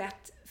ganska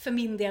lätt för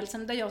min del,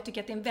 som där jag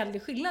tycker att det är en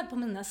väldig skillnad på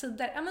mina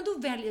sidor, ja men då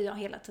väljer jag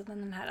hela tiden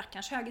den här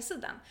rackarns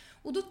högersidan.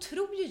 Och då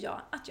tror ju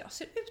jag att jag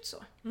ser ut så.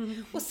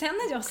 Och sen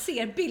när jag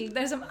ser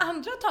bilder som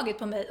andra har tagit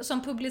på mig och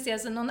som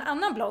publiceras i någon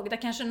annan blogg, där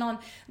kanske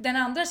den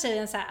andra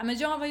tjejen säger, men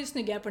jag var ju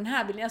snyggare på den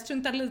här bilden, jag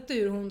struntar lite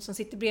ur hon som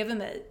sitter bredvid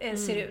mig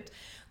ser ut.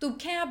 Då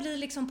kan jag bli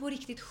liksom på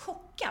riktigt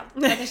chockad.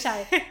 Eller så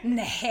här,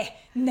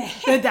 nej.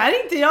 Det där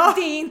är inte jag.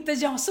 Det är inte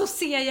jag, så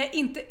ser jag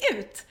inte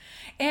ut.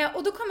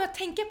 Och då kommer jag att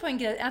tänka på en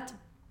grej att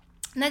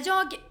när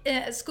jag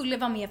skulle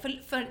vara med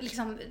för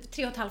liksom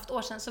 3,5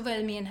 år sedan, så var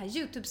jag med i den här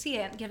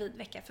YouTube-serien Gravid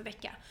vecka för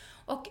vecka.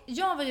 Och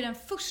jag var ju den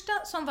första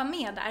som var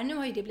med där. Nu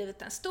har ju det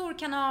blivit en stor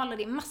kanal och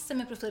det är massor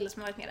med profiler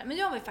som har varit med där. Men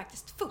jag var ju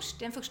faktiskt först,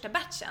 den första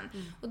batchen.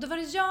 Och då var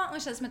det jag och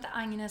en tjej som heter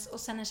Agnes och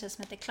sen en tjej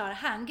som heter Clara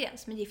Herngren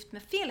som är gift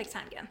med Felix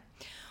Herngren.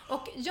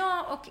 Och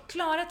jag och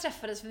Clara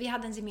träffades för vi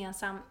hade en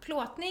gemensam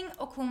plåtning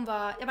och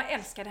jag bara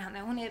älskade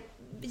henne. Hon är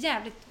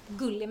jävligt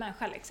gullig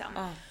människa liksom.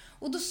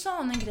 Och då sa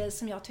hon en grej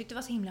som jag tyckte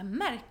var så himla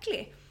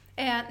märklig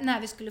när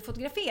vi skulle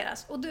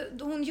fotograferas. Och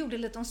då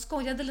hon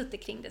skojade lite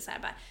kring det så här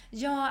bara.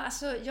 Ja,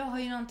 alltså jag har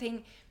ju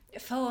någonting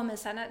för mig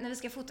så här, när vi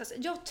ska fotas.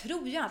 Jag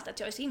tror ju alltid att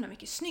jag är så himla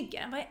mycket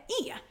snyggare än vad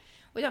jag är.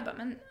 Och jag bara,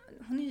 men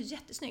hon är ju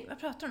jättesnygg. Vad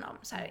pratar hon om?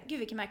 Så här, gud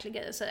vilken märklig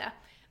grej att säga.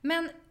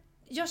 Men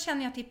jag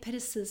känner att det är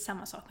precis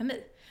samma sak med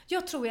mig.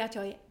 Jag tror ju att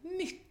jag är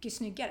mycket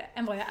snyggare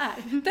än vad jag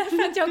är.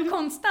 Därför att jag är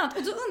konstant.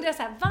 Och då undrar jag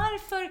så här,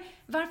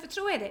 varför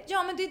tror jag det?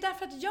 Ja, men det är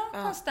därför att jag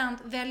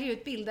konstant väljer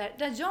ut bilder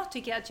där jag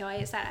tycker att jag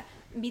är så här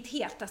mitt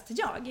hetaste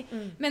jag.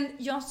 Men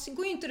jag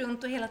går ju inte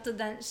runt och hela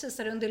tiden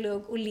kisar under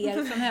lugg och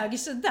ler från höger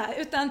sida.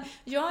 Utan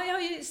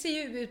jag ser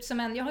ju ut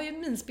som jag har ju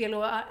minspel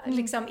och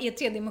liksom är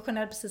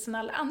tredimensionell precis som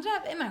alla andra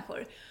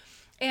människor.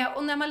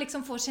 Och när man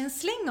liksom får sig en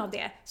släng av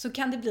det så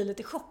kan det bli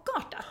lite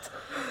chockartat.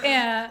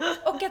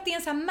 Och att det är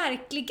en sån här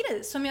märklig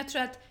grej som jag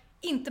tror att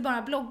inte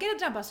bara bloggare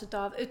drabbas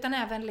utav utan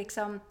även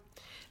liksom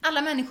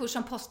alla människor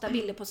som postar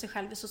bilder på sig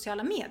själv i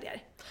sociala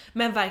medier.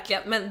 Men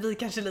verkligen, men vi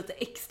kanske lite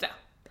extra.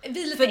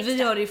 Vi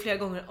gör det ju flera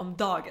gånger om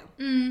dagen.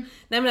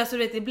 Nej men alltså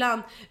du vet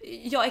ibland,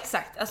 ja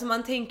exakt, alltså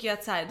man tänker ju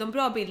att så här, de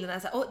bra bilderna är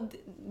så här,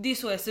 det är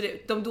så jag ser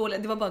ut, de dåliga,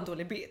 det var bara en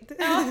dålig bild.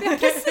 Ja,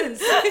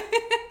 precis.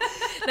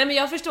 Nej men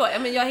jag förstår,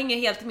 jag hänger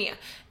helt med.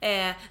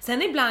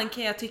 Sen ibland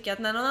kan jag tycka att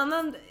när någon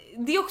annan,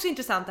 det är också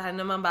intressant det här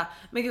när man bara,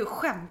 men gud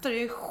skämtar du?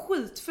 Jag är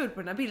skitfull på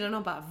den här bilden och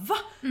någon bara, va?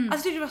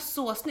 Alltså det var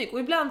så snyggt. Och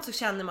ibland så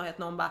känner man ju att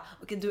någon bara,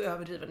 okej du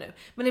överdriver nu.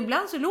 Men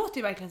ibland så låter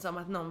det verkligen som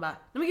att någon bara, nej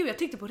men gud jag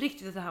tyckte på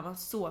riktigt att det här var en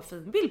så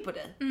fin bild på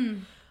dig.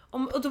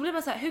 Och då blir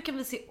man så här, hur kan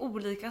vi se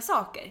olika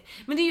saker?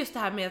 Men det är just det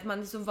här med att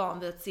man är så van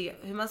vid att se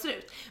hur man ser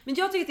ut. Men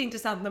jag tycker det är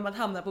intressant när man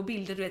hamnar på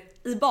bilder du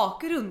vet, i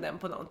bakgrunden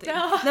på någonting.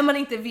 Ja. När man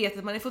inte vet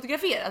att man är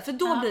fotograferad. För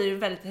då blir det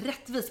väldigt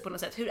rättvist på något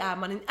sätt. Hur är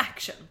man in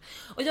action?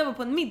 Och jag var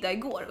på en middag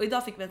igår och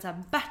idag fick vi en sån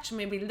här batch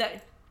med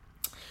bilder.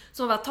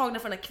 Som var tagna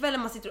från den här kvällen,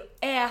 man sitter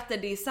och äter,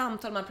 det är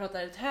samtal, man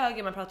pratar åt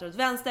höger, man pratar åt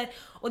vänster.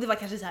 Och det var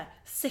kanske så här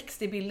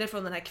 60 bilder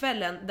från den här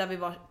kvällen där vi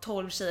var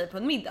 12 tjejer på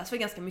en middag. Så det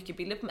var ganska mycket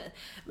bilder på mig.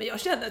 Men jag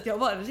kände att jag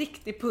var en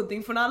riktig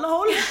pudding från alla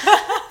håll.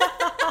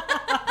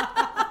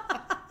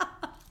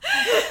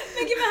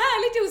 Men gud vad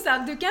härligt Josa,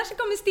 intressant. Du kanske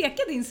kommer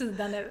steka din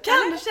sida nu.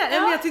 Kanske.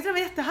 Ja. Men jag tyckte det var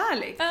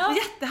jättehärligt. Ja.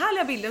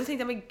 Jättehärliga bilder. Och så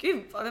tänkte jag, men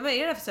gud, vad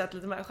är det för söt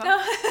liten människa? Ja.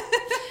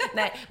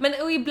 Nej,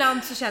 men och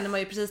ibland så känner man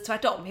ju precis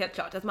tvärtom, helt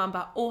klart. Att man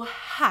bara, åh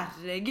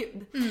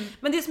herregud.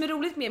 Men det som är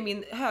roligt med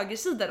min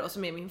högersida då,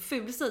 som är min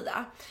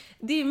fulsida,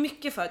 det är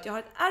mycket för att jag har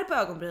ett ärr på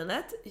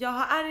ögonbrynet, jag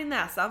har ärr i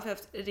näsan, för jag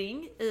har haft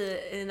ring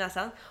i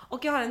näsan,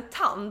 och jag har en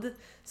tand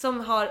som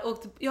har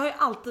åkt. Jag har ju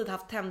alltid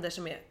haft tänder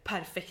som är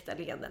perfekta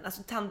leenden.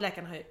 Alltså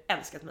tandläkaren har ju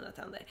älskat mina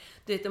tänder.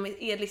 Du vet, de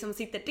är liksom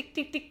sitter tick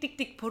tick tick tick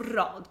tick på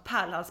rad.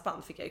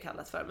 Pärlhalsband fick jag ju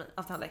kallat för mig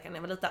av tandläkaren när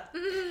jag var liten.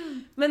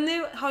 Men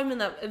nu har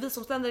mina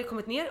visdomständer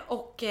kommit ner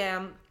och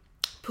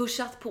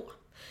pushat på.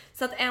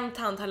 Så att en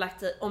tand har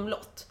lagt i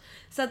omlott.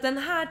 Så att den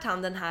här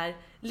tanden här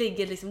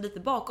ligger liksom lite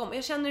bakom.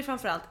 Jag känner ju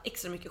framförallt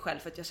extra mycket själv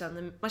för att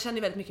man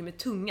känner väldigt mycket med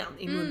tungan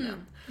i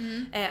munnen.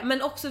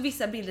 Men också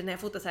vissa bilder när jag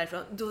fotar så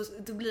härifrån,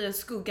 då blir det en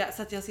skugga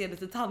så att jag ser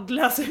lite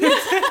tandlös ut.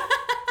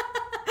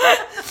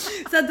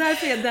 Så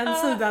därför är den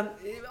sidan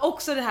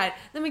också det här.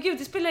 Nej men gud,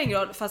 det spelar ingen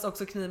roll, fast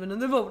också kniven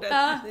under bordet.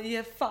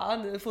 Ge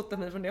fan, fota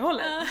mig från det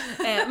hållet.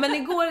 Men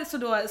igår så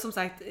då, som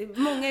sagt,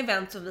 många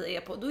event som vi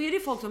är på, då är det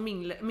folk som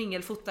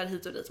mingelfotar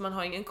hit och dit, så man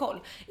har ingen koll.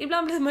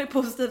 Ibland blir man ju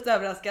positivt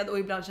överraskad och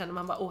ibland känner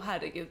man bara, åh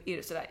herregud, är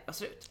det sådär jag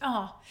ser ut?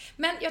 Ja,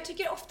 men jag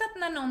tycker ofta att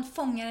när någon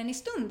fångar en i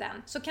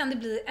stunden så kan det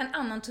bli en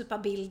annan typ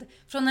av bild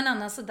från en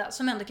annan sida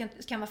som ändå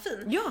kan vara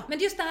fin. Ja. Men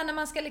det är just det här när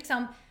man ska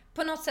liksom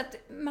på något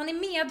sätt, man är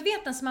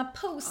medveten så man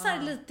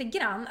posar lite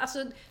grann.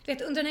 Alltså, du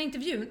vet, under den här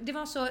intervjun, det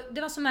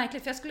var så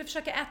märkligt, för jag skulle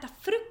försöka äta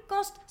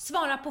frukost,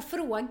 svara på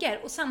frågor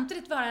och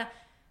samtidigt vara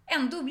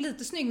ändå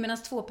lite snygg medan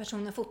två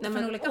personer fotar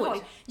från olika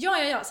håll.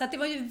 Ja, så att det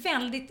var ju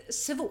väldigt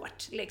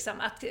svårt liksom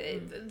att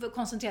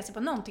koncentrera sig på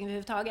någonting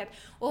överhuvudtaget.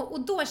 Och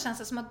då känns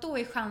det som att då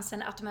är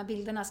chansen att de här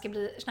bilderna ska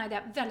bli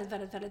snajdiga väldigt,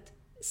 väldigt, väldigt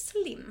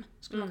slim,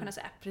 skulle man kunna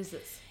säga.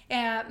 Precis.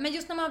 Men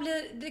just när man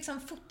blir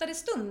liksom fotad i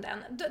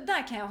stunden,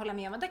 där kan jag hålla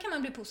med om, där kan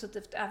man bli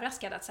positivt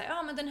överraskad att säga,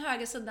 ja men den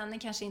högra sidan, den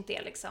kanske inte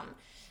är liksom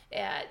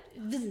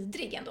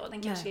vidrig ändå,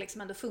 den kanske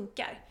liksom ändå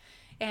funkar.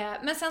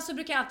 Men sen så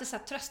brukar jag alltid så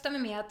här, trösta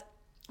mig med att,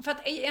 för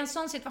att i en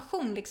sån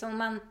situation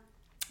liksom,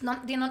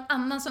 det är någon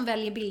annan som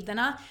väljer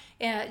bilderna,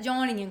 jag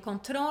har ingen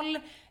kontroll,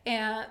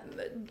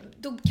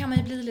 då kan man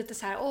ju bli lite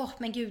så här,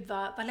 men gud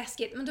vad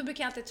läskigt. Men då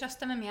brukar jag alltid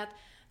trösta mig med att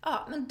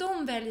men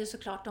de väljer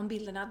såklart de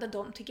bilderna där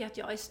de tycker att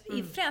jag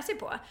är fräsig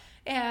på.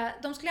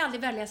 De skulle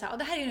aldrig välja så här,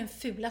 det här är den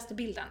fulaste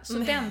bilden, så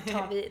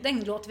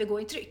den låter vi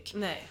gå i tryck.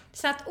 Nej.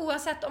 Så att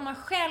oavsett om man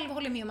själv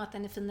håller med om att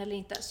den är fin eller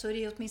inte, så är det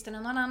ju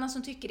åtminstone någon annan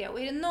som tycker det. Och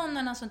är det någon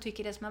annan som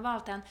tycker det som har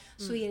valt den,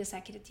 så är det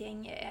säkert ett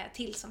gäng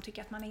till som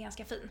tycker att man är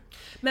ganska fin.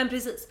 Men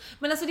precis.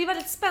 Men alltså det är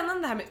väldigt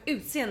spännande det här med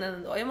utseenden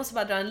ändå. Jag måste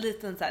bara dra en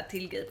liten så här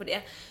till grej på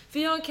det. För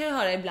jag kan ju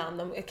höra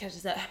ibland om kanske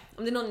så här,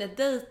 om det är någon jag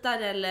dejtar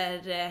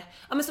eller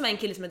men som en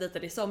kille som jag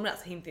dejtade i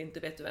somras, inte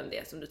vet du vem det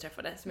är som du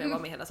träffade, som jag var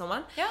med hela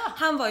sommaren. Ja.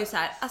 Han var ju så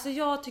här, alltså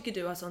jag tycker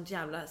du har sånt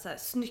jävla så här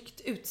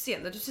snyggt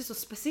utseende, du ser så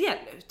speciell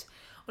ut.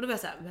 Och då var jag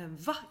så här, men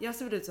va? Jag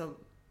ser väl ut som,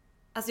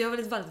 alltså jag har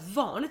väl ett väldigt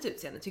vanligt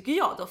utseende tycker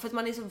jag då, för att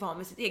man är så van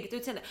med sitt eget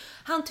utseende.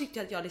 Han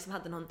tyckte att jag liksom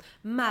hade någon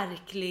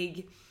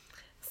märklig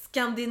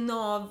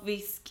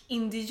skandinavisk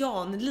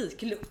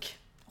indianlik look.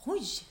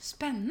 Oj,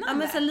 spännande. Ja,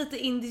 men så lite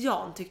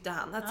indian tyckte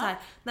han. Att så här,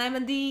 nej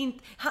men det är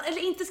inte,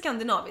 eller inte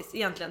skandinaviskt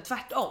egentligen,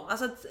 tvärtom.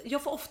 Alltså att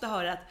jag får ofta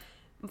höra att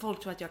folk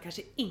tror att jag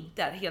kanske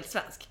inte är helt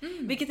svensk.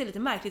 Vilket är lite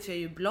märkligt, för jag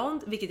är ju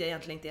blond, vilket jag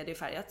egentligen inte är, det är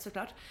färgat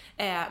såklart.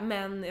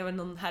 Men jag vet,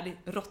 någon härlig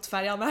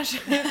råttfärg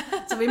annars,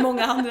 som vi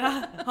många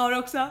andra har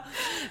också.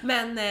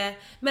 Men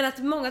att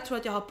många tror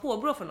att jag har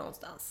påbrå från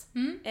någonstans.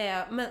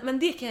 Men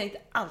det kan jag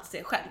inte alls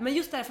se själv. Men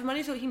just därför, man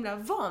är så himla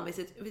van vid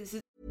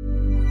sitt.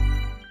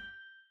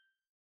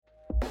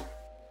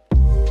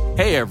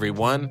 Hey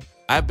everyone,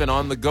 I've been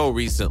on the go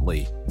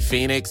recently.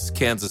 Phoenix,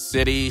 Kansas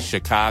City,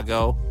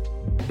 Chicago.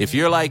 If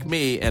you're like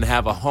me and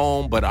have a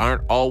home but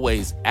aren't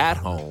always at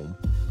home,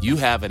 you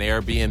have an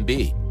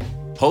Airbnb.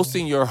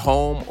 Hosting your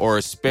home or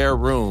a spare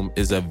room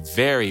is a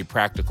very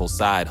practical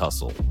side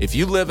hustle. If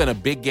you live in a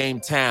big game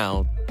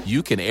town,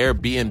 you can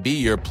Airbnb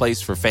your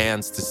place for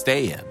fans to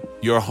stay in.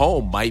 Your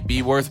home might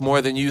be worth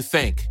more than you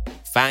think.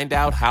 Find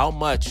out how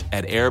much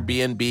at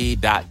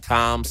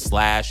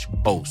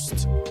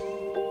airbnb.com/host.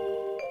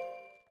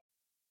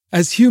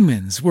 As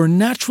humans, we're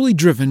naturally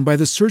driven by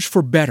the search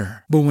for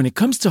better. But when it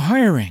comes to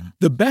hiring,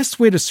 the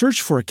best way to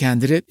search for a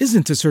candidate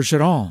isn't to search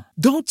at all.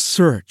 Don't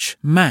search,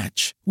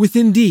 match with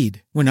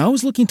Indeed. When I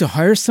was looking to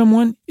hire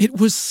someone, it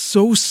was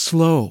so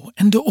slow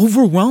and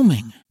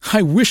overwhelming.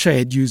 I wish I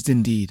had used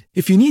Indeed.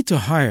 If you need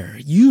to hire,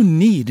 you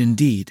need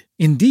Indeed.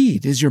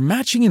 Indeed is your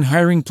matching and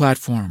hiring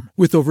platform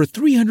with over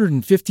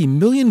 350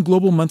 million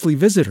global monthly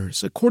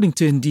visitors, according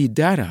to Indeed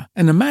data,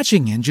 and a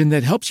matching engine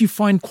that helps you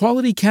find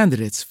quality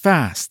candidates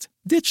fast.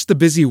 Ditch the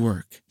busy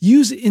work.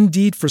 Use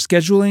Indeed for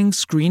scheduling,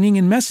 screening,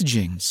 and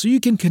messaging so you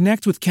can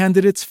connect with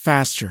candidates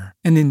faster.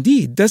 And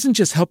Indeed doesn't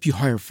just help you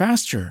hire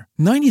faster.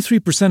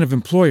 93% of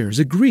employers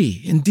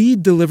agree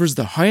Indeed delivers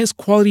the highest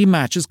quality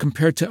matches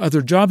compared to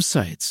other job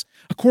sites,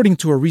 according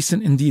to a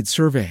recent Indeed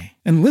survey.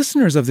 And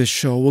listeners of this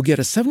show will get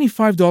a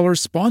 $75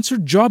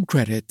 sponsored job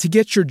credit to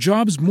get your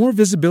jobs more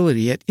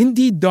visibility at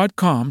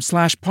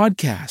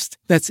Indeed.com/podcast.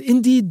 That's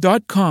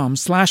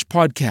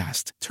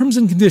Indeed.com/podcast. Terms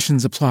and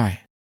conditions apply.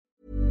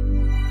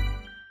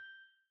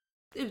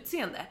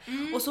 Utseende.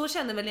 Och så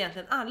känner väl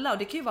egentligen alla, och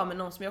det kan ju vara med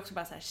någon som jag också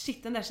bara såhär,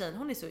 shit, den där tjejen,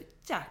 hon är så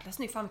jäkla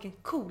snygg, fan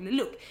vilken cool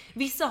look.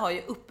 Vissa har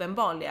ju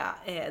uppenbarliga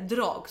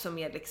drag som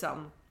är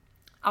liksom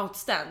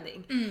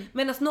outstanding.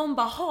 Medan någon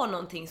bara har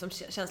någonting som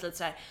känns lite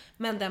så här,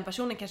 men den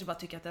personen kanske bara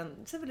tycker att den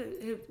ser väl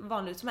hur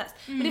vanlig ut som helst.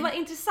 Men det var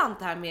intressant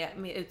det här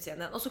med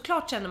utseenden. Och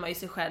såklart känner man ju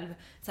sig själv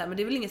så här, men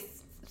det är väl inget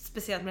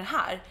speciellt med det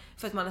här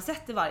för att man har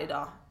sett det varje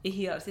dag i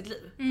hela sitt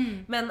liv.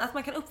 Men att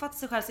man kan uppfatta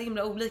sig själv så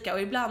himla olika,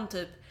 och ibland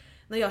typ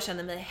när jag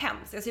känner mig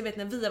hemskt. Alltså jag vet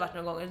när vi har varit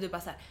någon gång och du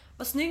bara såhär,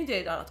 vad snygg du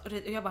är idag. Och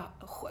jag bara,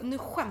 nu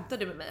skämtar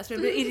du med mig. Alltså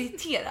jag blir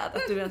irriterad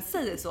att du ens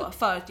säger så,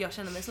 för att jag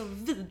känner mig så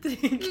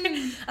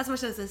vidrig. Alltså man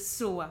känner sig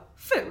så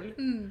ful.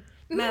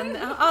 Men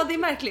ja, det är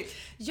märkligt.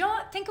 Ja,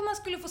 tänk om man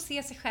skulle få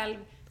se sig själv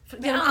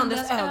med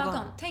andras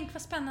ögon. Tänk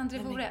vad spännande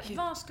det vore.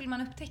 Vad skulle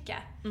man upptäcka?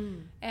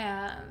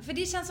 För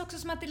det känns också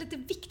som att det är lite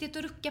viktigt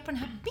att rucka på den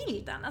här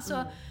bilden.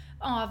 Alltså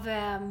av...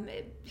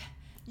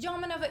 Ja,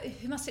 men över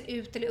hur man ser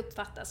ut eller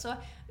uppfattas. Så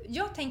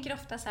jag tänker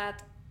ofta så här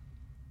att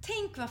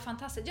tänk vad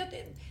fantastiskt.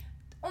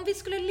 Om vi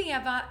skulle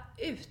leva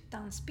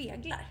utan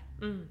speglar.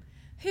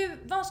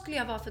 Vad skulle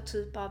jag vara för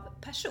typ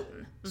av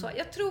person? Så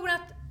jag tror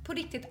att på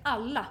riktigt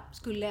alla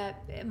skulle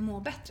må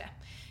bättre.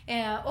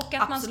 Och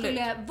att man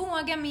skulle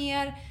våga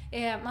mer.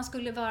 Man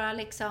skulle vara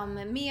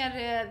liksom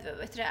mer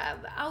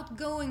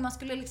outgoing. Man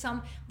skulle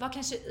liksom vara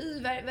kanske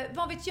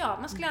vad vet jag.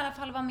 Man skulle i alla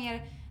fall vara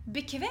mer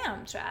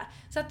bekväm, tror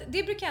jag. Så att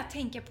det brukar jag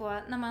tänka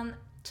på när man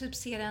typ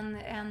ser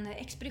en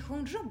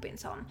Expedition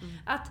Robinson.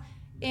 Att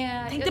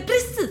tänkte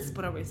precis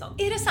på Robinson.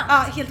 Är det sant?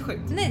 Ja, helt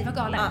sjukt. Nej, vad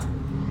galet.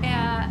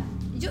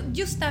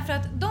 Just därför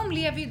att de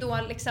lever ju då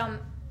liksom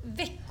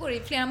veckor, i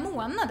flera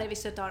månader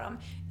vissa utav dem,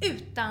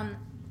 utan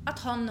att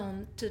ha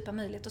någon typ av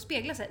möjlighet att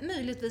spegla sig.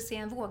 Möjligtvis se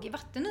en vågig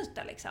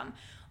vattenyta liksom.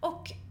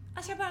 Och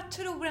alltså jag bara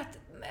tror att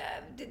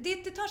det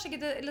tar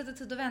säkert lite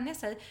tid att vänja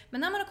sig.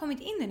 Men när man har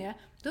kommit in i det,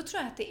 då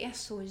tror jag att det är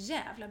så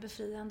jävla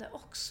befriande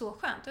och så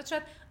skönt. Jag tror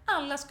att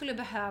alla skulle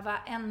behöva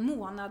en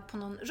månad på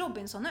någon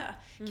Robinsonö.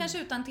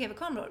 Kanske utan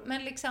tv-kameror,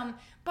 men liksom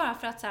bara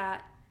för att så här,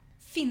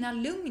 finna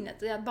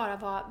lugnet i att bara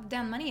vara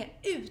den man är,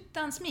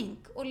 utan smink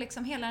och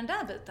liksom hela den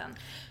där biten.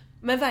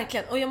 Men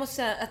verkligen, och jag måste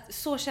säga att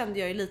så kände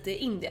jag ju lite i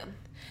Indien.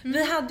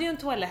 Vi hade ju en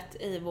toalett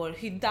i vår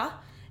hydda.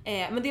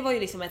 Men det var ju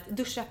liksom ett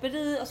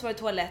duschdraperi, och så var det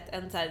toalett,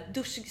 en så här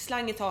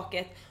duschslang i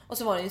taket, och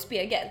så var det ju en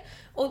spegel.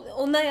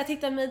 Och när jag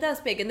tittade med den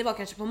spegeln, det var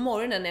kanske på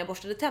morgonen när jag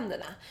borstade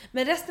tänderna.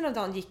 Men resten av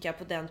dagen gick jag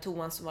på den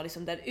toan som var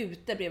liksom där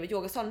ute bredvid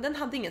yogasalen. Den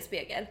hade ingen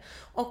spegel.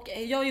 Och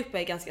jag är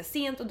uppe ganska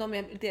sent, och de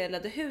jag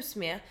delade hus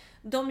med,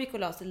 de gick och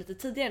la sig lite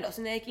tidigare då.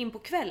 Så när jag gick in på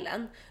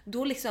kvällen,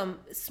 då liksom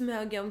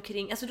smög jag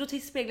omkring. Alltså då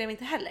speglade jag mig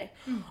inte heller.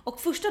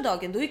 Och första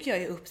dagen, då gick jag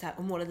ju upp så här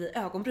och målade i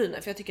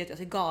ögonbrynen, för jag tycker att jag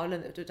ser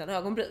galen ut utan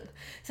ögonbryn.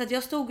 Så att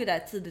jag stod ju där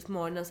tidigt på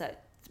morgonen så här,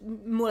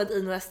 målade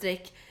i några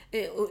streck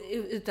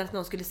utan att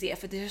någon skulle se,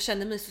 för jag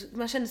kände mig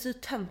man kände sig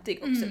töntig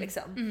också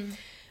liksom.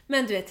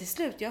 Men du vet, till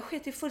slut, jag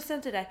sket ju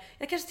fullständigt det där.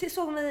 Jag kanske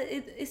såg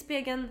mig i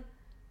spegeln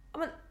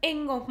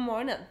en gång på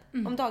morgonen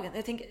om dagen.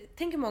 Jag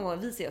tänk hur många gånger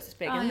vi ser oss i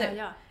spegeln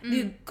nu. Det är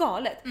ju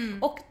galet.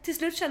 Och till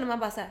slut känner man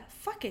bara så här: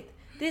 fuck it,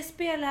 det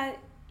spelar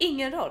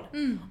ingen roll.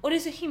 Och det är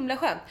så himla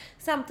skönt.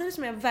 Samtidigt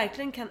som jag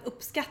verkligen kan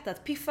uppskatta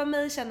att piffa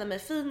mig, känna mig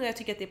fin, och jag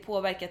tycker att det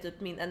påverkar typ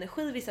min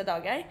energi vissa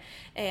dagar,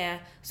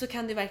 så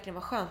kan det verkligen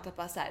vara skönt att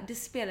bara så här, det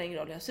spelar ingen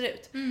roll hur jag ser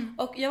ut.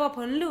 Och jag var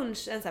på en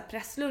lunch, en så här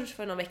presslunch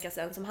för någon vecka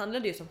sedan, som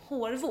handlade just om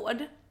hårvård.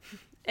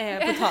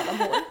 På tal om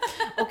hår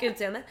och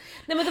utseende.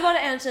 Nej, men då var det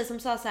en tjej som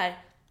sa så här.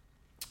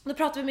 Då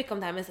pratade vi mycket om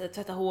det här med att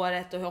tvätta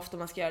håret och hur ofta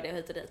man ska göra det och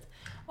hit och dit.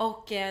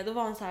 Och då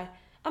var hon så här: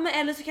 ja, men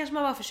eller så kanske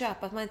man bara får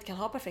köpa att man inte kan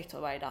ha perfekt hår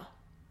varje dag.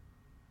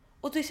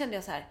 Och då kände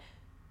jag så här,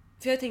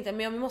 för jag tänkte,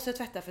 men jag måste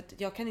tvätta för att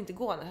jag kan inte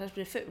gå annars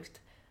blir det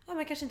fult. Ja, men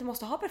jag kanske inte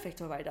måste ha perfekt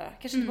hår varje dag.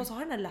 Kanske inte måste ha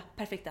den där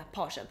perfekta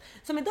parsen.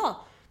 Som idag,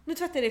 nu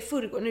tvättade jag det i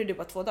förrgår, nu är det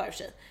bara 2 dagar i och för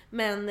sig.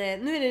 Men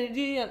nu är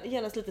det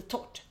genast lite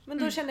torrt. Men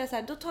då kände jag så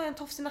här, då tar jag en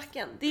tofs i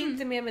nacken. Det är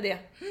inte mer med det.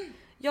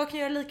 Jag kan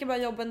göra lika bra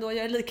jobb ändå,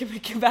 jag är lika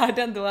mycket värd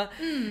ändå.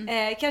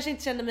 Kanske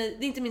inte känner mig,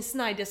 det är inte min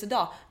snidigaste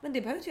dag, men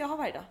det behöver inte jag ha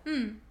varje dag.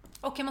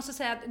 Och jag måste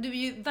säga att du är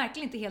ju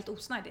verkligen inte helt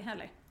osnidig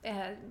heller.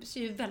 Det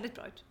ser ju väldigt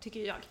bra ut, tycker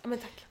jag. Ja, men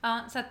tack. Ja,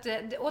 så att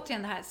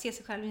återigen det här, se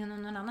sig själv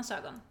genom någon annans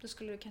ögon. Då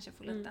skulle du kanske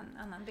få lite en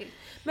annan bild.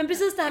 Men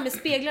precis det här med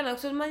speglarna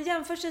också, man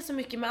jämför sig så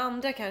mycket med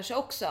andra kanske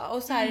också.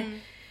 Och så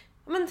här,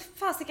 men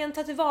fasiken,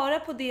 ta tillvara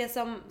på det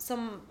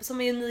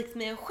som är unikt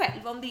med en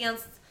själv. Om det är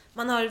ens,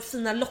 man har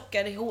fina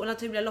lockar i hår,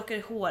 naturliga lockar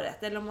i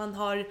håret, eller om man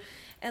har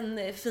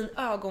en fin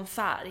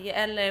ögonfärg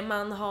eller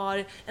man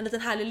har en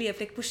liten härlig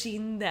levfläck på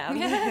kinden.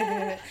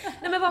 Nej,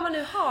 men vad man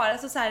nu har,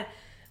 alltså så här,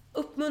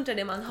 uppmuntra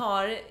det man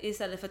har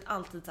istället för att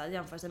alltid så här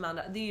jämföra sig med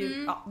andra. Det är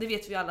ju, det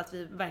vet vi ju alla att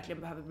vi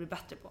verkligen behöver bli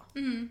bättre på.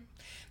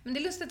 Men det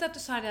är lustigt att du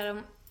sa det där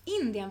om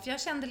Indien, för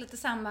jag kände lite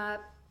samma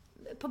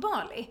på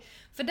Bali.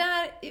 För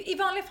där, i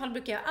vanliga fall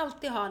brukar jag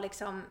alltid ha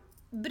liksom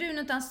brun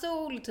utan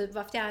sol, typ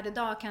var fjärde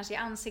dag kanske i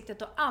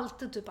ansiktet och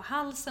alltid typ på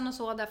halsen och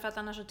så, därför att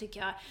annars så tycker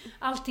jag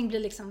allting blir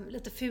liksom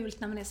lite fult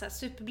när man är så här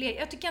superblek.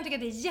 Jag tycker att det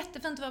är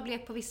jättefint att vara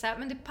blek på vissa,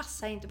 men det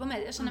passar inte på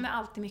mig. Jag känner mig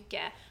alltid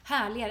mycket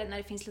härligare när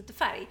det finns lite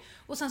färg.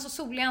 Och sen så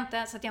solar jag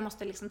inte, så att jag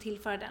måste liksom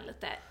tillföra den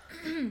lite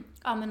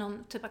med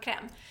någon typ av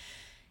kräm.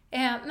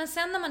 Men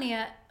sen när man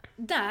är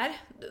där,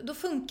 då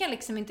funkar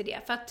liksom inte det.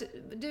 För att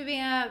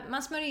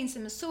man smörjer in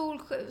sig med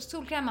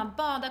solkräm, man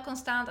badar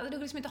konstant. Alltså, du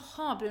kan liksom inte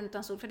ha brun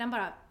utan sol, för den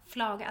bara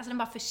flagar. Alltså den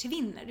bara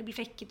försvinner, det blir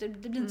fläckigt och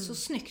det blir inte så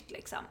snyggt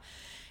liksom.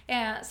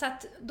 Så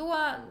att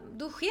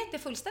då sket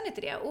jag fullständigt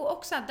i det. Och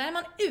också att där är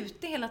man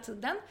ute hela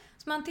tiden.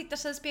 Så man tittar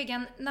sig i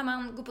spegeln när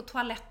man går på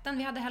toaletten.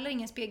 Vi hade heller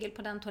ingen spegel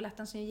på den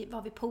toaletten som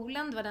var vid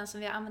poolen. Det var den som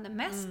vi använde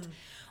mest.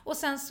 Och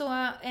sen så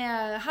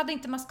hade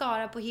inte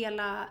mascara på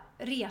hela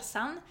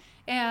resan.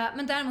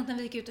 Men däremot när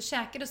vi gick ut och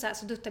käkade och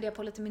så duttade jag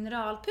på lite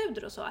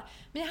mineralpuder och så.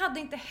 Men jag hade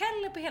inte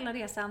heller på hela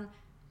resan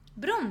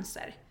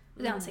bronzer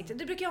i ansiktet.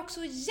 Det brukar jag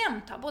också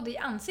jämt ha, både i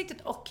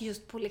ansiktet och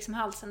just på liksom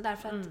halsen,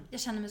 därför att jag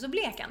känner mig så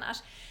blek annars.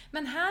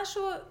 Men här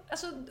så,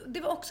 alltså,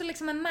 det var också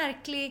liksom en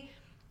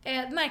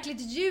märkligt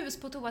ljus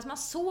på toa, så man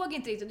såg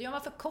inte riktigt. Jag var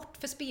för kort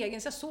för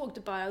spegeln, så jag såg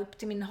typ bara upp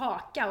till min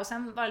haka, och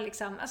sen var det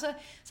liksom, alltså,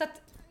 så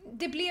att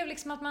det blev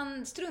liksom att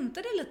man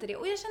struntade lite i det.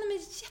 Och jag känner mig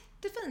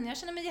jättefin, jag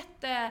känner mig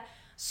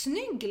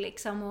jättesnygg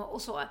liksom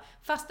och så.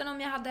 Fastän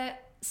om jag hade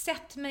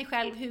sett mig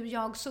själv hur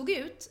jag såg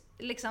ut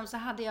liksom, så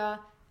hade jag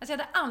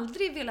hade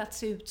aldrig velat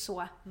se ut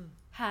så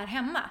här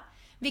hemma.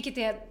 Vilket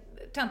är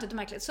töntigt och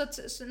märkligt. Så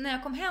när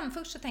jag kom hem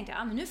först så tänkte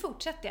jag, men nu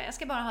fortsätter jag. Jag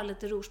ska bara ha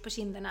lite rouge på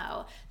kinderna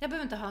och jag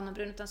behöver inte ha någon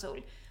brun utan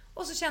sol.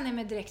 Och så känner jag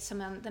mig direkt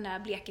som den där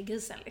bleka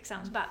grisen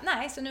liksom. Så bara,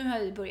 nej, så nu har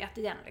jag ju börjat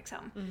igen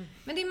liksom.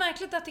 Men det är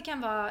märkligt att det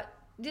kan vara,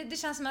 det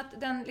känns som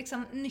att den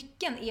liksom,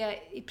 nyckeln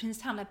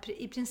handlar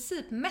i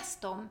princip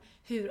mest om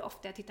hur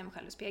ofta jag tittar mig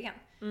själv i spegeln.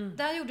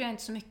 Där gjorde jag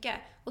inte så mycket.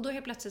 Och då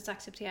helt plötsligt så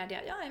accepterade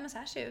jag, men så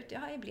här ser jag ut,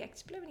 jag är blekt, det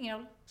spelar ingen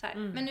roll. Så här.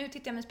 Men nu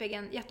tittar jag mig i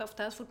spegeln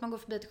jätteofta. Så fort man går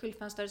förbi ett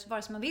skyltfönster, så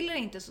vare sig man vill eller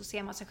inte, så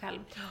ser man sig själv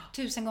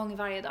 1000 gånger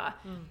varje dag.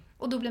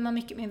 Och då blir man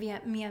mycket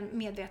mer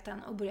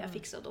medveten och börjar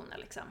fixa och dona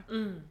liksom.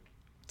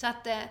 Så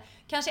att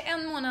kanske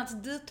 1 månads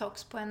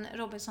detox på en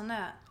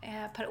Robinsonö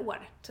per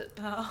år typ.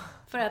 Ja.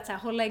 För att så här,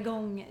 hålla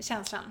igång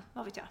känslan,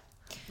 vad vet jag.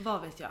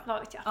 Vad vet jag?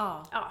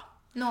 Ja.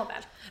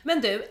 Nåväl.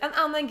 Men du, en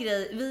annan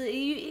grej,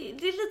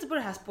 det är lite på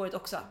det här spåret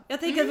också. Jag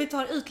tänker att vi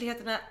tar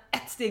ytligheterna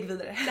ett steg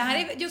vidare. Det här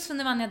är just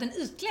för Vanja, den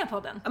ytliga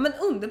podden. Ja, men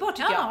underbart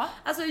tycker jag.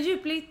 Alltså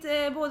djupligt,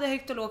 både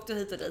högt och lågt och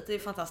hit och dit. Det är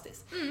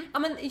fantastiskt. Ja,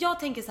 men jag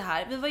tänker så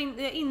här,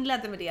 jag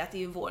inledde med det att det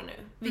är ju vår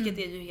nu, vilket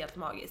är ju helt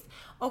magiskt.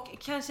 Och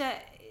kanske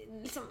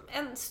liksom,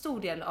 en stor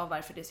del av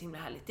varför det är så himla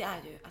härligt, det är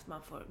ju att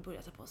man får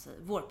börja ta på sig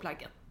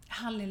vårplaggen.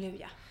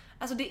 Halleluja.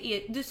 Alltså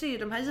du ser ju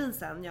de här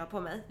jeansen jag har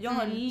på mig. Jag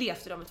har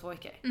levt i dem i 2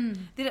 veckor.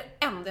 Det är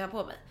det enda jag har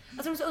på mig.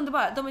 Alltså de är så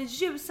underbara. De är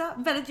ljusa,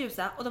 väldigt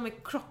ljusa, och de är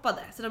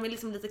kroppade. Så de är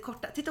liksom lite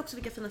korta. Titta också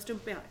vilka fina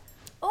strumpor jag har.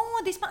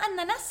 Det är små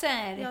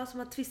ananaser. Ja, som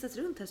har twistats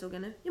runt här, såg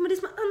jag nu. Ja, men det är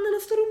små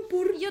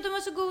ananasstrumpor. Ja, de var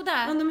så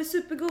goda. Ja, de är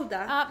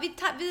supergoda. Ja,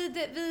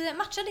 vi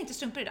matchade inte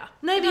strumpor idag.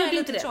 Nej, vi gjorde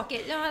inte det.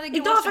 Tråkigt. Jag hade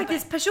idag har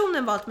faktiskt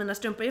personen valt mina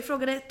strumpor. Jag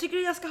frågade, tycker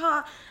du jag ska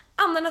ha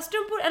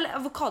ananasstrumpor eller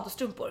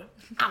avokadostrumpor?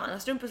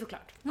 Ananasstrumpor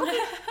såklart. Okay.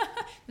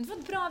 Det var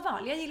ett bra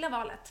val, jag gillar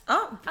valet.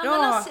 Ja, bra.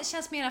 Ananas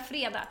känns mera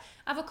fredag.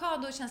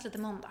 Avokado känns lite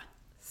måndag.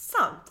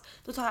 Sant.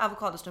 Då tar jag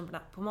avokadostrumporna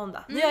på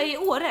måndag. När jag är i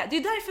Åre. Det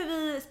är därför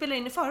vi spelar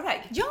in i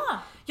förväg. Ja!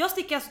 Jag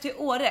sticker alltså till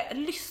Åre.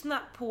 Lyssna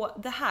på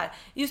det här.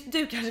 Just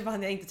du kanske,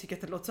 Vanja, inte tycker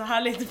att det låter så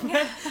härligt.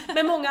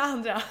 Men många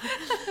andra.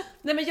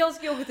 Nej, men jag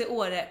ska åka till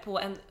Åre på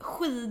en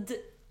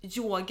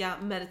yoga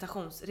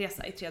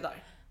meditationsresa i 3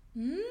 dagar.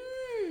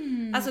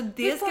 Alltså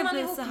det ska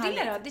bli så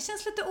här. Det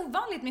känns lite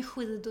ovanligt med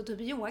skid och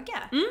typ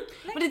yoga.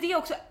 Och det är det jag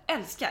också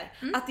älskar,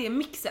 att det är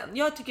mixen.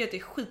 Jag tycker att det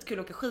är skitkul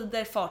att åka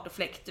skidor, fart och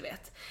fläkt, du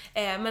vet.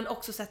 Men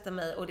också sätta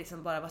mig och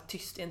liksom bara vara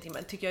tyst i en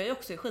timme. Tycker jag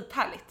också är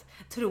skithärligt.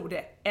 Tror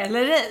det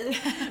eller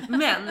ej.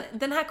 Men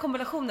den här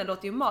kombinationen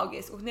låter ju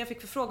magisk. Och när jag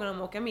fick förfrågan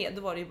om att åka med,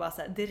 då var det ju bara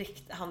så här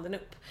direkt handen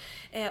upp.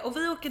 Och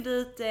vi åker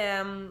dit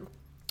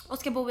och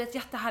ska bo i ett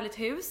jättehärligt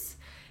hus.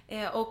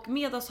 Och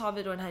med oss har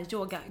vi då den här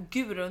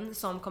yogagurun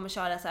som kommer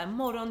köra så här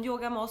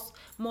morgonyoga med oss,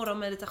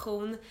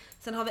 morgonmeditation.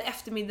 Sen har vi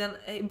eftermiddagen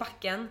i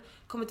backen,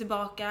 kommer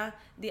tillbaka,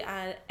 det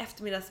är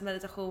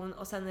eftermiddagsmeditation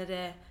och sen är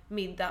det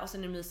middag och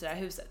sen är det mys i det här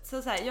huset.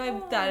 Så här, jag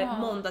är där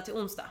måndag till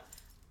onsdag.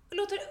 Det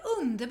låter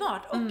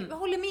underbart och jag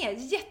håller med,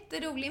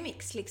 jätterolig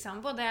mix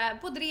liksom, både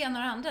det ena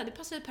och det andra, det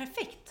passar ju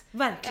perfekt.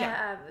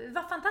 Verkligen.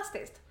 Vad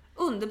fantastiskt.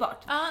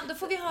 Underbart. Ja, då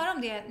får vi höra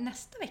om det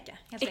nästa vecka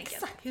helt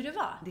enkelt. Hur det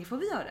var. Det får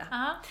vi göra.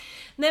 Ja.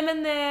 Nej,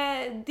 men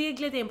det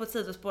gled in på ett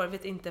sidospår,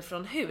 vet inte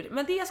från hur.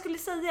 Men det jag skulle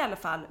säga i alla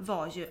fall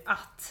var ju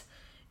att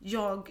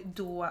jag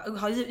då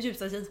har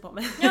ljusa jeans på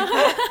mig.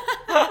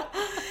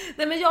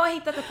 Nej, men jag har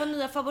hittat ett par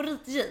nya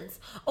favoritjeans.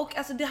 Och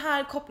alltså det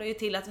här kopplar ju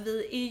till att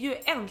vi är ju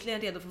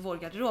äntligen redo för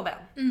vårgarderoben.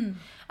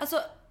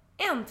 Alltså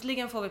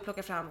äntligen får vi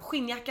plocka fram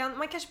skinnjackan.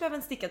 Man kanske behöver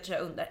en stickad tröja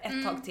under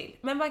ett tag till.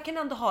 Men man kan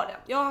ändå ha den.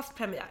 Jag har haft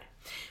premiär.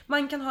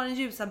 Man kan ha den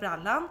ljusa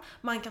brallan.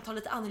 Man kan ta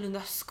lite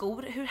annorlunda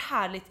skor. Hur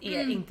härligt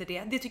är inte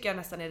det? Det tycker jag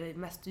nästan är det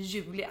mest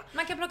juliga.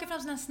 Man kan plocka fram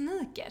såna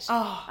sneakers.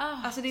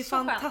 Alltså det är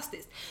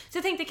fantastiskt. Så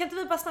jag tänkte, kan inte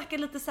vi bara snacka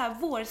lite så här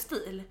vår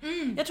stil?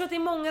 Jag tror att det är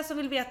många som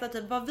vill veta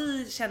typ vad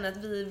vi känner att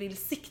vi vill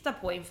sikta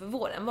på inför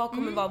våren. Vad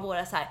kommer vara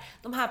våra så här,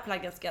 de här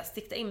plaggen ska jag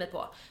sikta in mig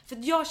på. För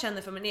att jag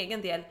känner för min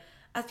egen del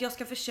att jag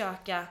ska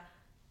försöka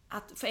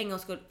att för en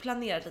gångs skull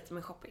planera lite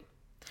med shopping.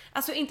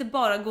 Alltså inte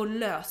bara gå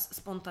lös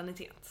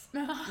spontanitet.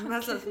 Men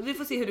alltså, vi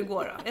får se hur det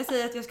går då. Jag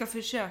säger att jag ska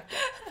försöka.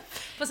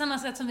 På samma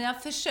sätt som vi har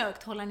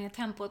försökt hålla ner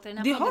tempot i den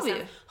här det podden. har vi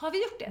ju. Har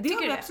vi gjort det? Det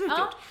har vi absolut gjort.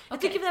 Jag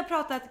okej. tycker vi har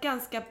pratat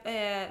ganska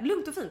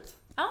lugnt och fint.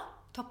 Ja,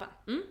 toppen.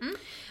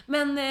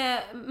 Men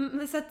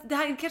så att det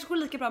här kanske går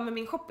lika bra med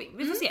min shopping.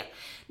 Vi får se.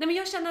 Nej, men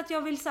jag känner att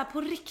jag vill så här,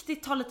 på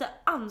riktigt ta lite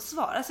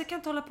ansvar. Alltså jag kan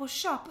inte hålla på och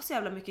köpa så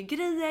jävla mycket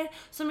grejer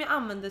som jag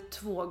använder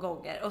 2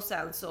 gånger och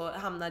sen så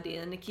hamnar det i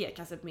en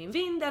IKEA-kasse på min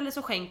vind eller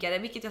så skänker det,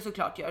 vilket jag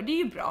såklart gör. Det är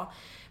ju bra.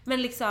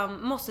 Men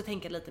liksom måste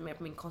tänka lite mer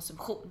på min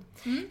konsumtion.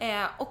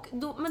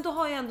 Men då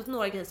har jag ändå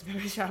några grejer som jag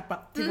vill köpa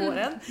till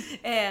våren.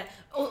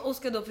 Och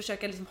ska då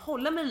försöka liksom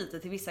hålla mig lite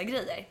till vissa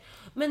grejer.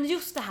 Men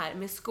just det här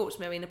med skor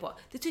som jag var inne på,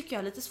 det tycker jag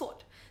är lite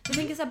svårt. Jag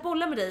tänker så här,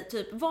 bolla med dig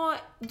typ,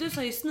 du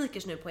sa ju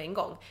sneakers nu på en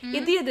gång.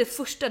 Är det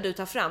första du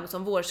tar fram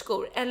som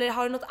vårskor? Eller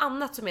har du något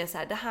annat som är så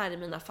här, det här är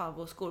mina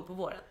favoritskor på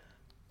våren?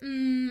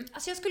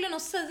 Alltså jag skulle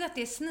nog säga att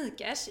det är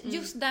sneakers,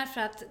 just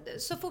därför att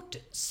så fort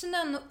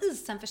snön och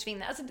isen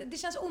försvinner, alltså det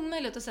känns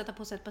omöjligt att sätta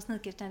på sig ett par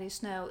sneakers när det är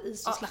snö och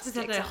is och slask.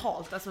 Speciellt när det är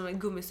halt, alltså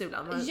med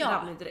gummisulan, man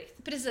ramlar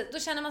direkt. Precis, då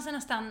känner man sig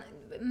nästan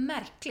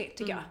märklig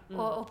tycker jag,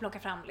 och plocka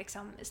fram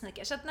liksom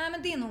sneakers. Så att, nej,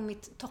 men det är nog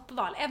mitt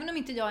toppval, även om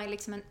inte jag är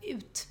liksom en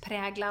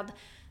utpräglad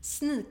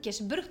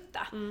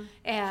sneakersbrutta.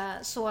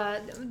 Så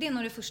det är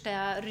nog det första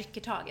jag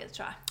rycker taget,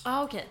 tror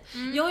jag. Okej.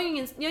 Jag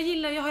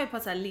har ju ett par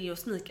så här Leo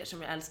sneakers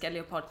som jag älskar,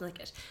 leopard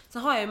sneakers. Så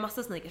har jag ju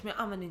massa sneakers, men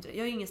jag använder inte det.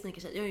 Jag är ju ingen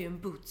sneakers-tjej, jag är ju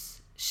en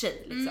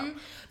boots-tjej liksom.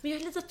 Men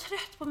jag är lite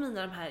trött på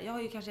mina de här. Jag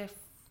har ju kanske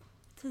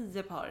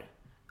 10 par,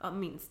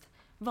 minst,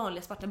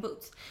 vanliga svarta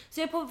boots. Så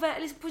jag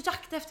är på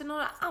jakt efter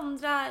några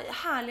andra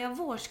härliga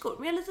vårskor.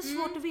 Men jag är lite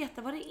svårt att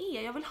veta vad det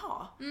är jag vill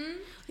ha.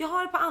 Jag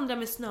har ett par andra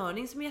med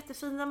snörning som är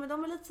jättefina, men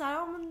de är lite så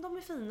här, men de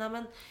är fina,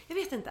 men jag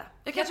vet inte.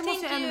 Jag kanske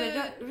måste göra ännu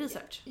mer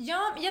research.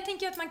 Ja, jag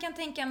tänker att man kan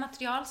tänka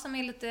material som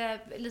är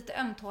lite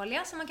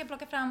ömtåliga som man kan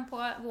plocka fram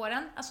på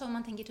våren. Alltså om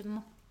man tänker typ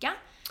mocka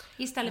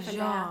istället för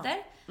läder.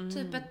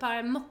 Typ ett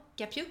par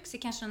mockapjucks i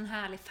kanske en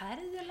härlig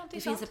färg eller något.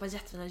 Det finns ett par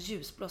jättefina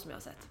ljusblå som jag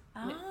har sett.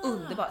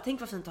 Underbart. Tänk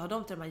vad fint att ha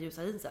dem till de här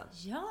ljusa jeansen.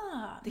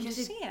 Ja, det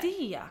kanske är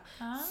det.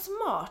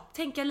 Smart.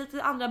 Tänka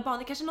lite andra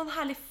banor. Kanske någon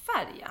härlig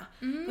färg.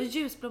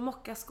 Ljusblå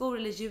mockaskor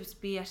eller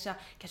ljusbeige.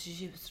 Kanske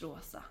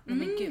ljusrosa. Nej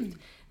men gud.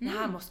 Det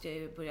här måste jag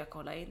ju börja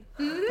kolla in.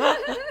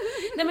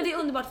 Nej men det är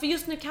underbart. För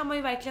just nu kan man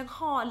ju verkligen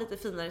ha lite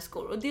finare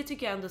skor. Och det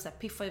tycker jag ändå så här,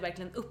 piffar ju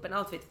verkligen upp en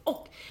outfit.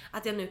 Och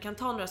att jag nu kan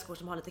ta några skor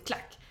som har lite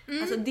klack.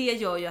 Alltså det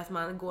gör ju att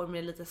man går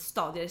med lite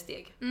stadigare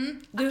steg.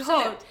 Du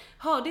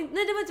hörde inte,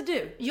 nej det var inte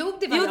du. Jo,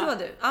 det var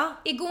du.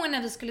 Igår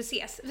när vi skulle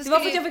ses. Det var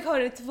för att jag fick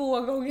höra det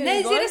 2 gånger.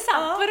 Nej, är det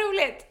sant? Vad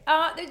roligt.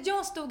 Ja,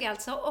 jag stod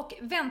alltså och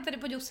väntade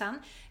på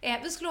Jossan.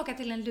 Vi skulle åka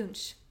till en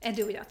lunch,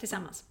 du och jag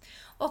tillsammans.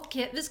 Och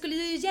vi skulle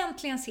ju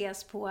egentligen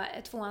ses på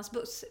 2ans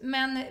buss.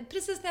 Men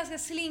precis när jag ska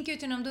slinka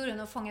ut genom dörren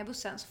och fånga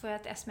bussen så får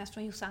jag ett sms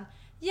från Jossan.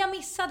 Jag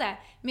missade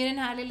med den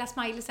här lilla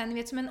smileysen, ni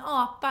vet, som en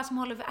apa som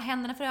håller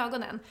händerna för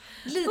ögonen.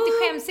 Lite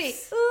skämsig.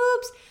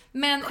 Oops.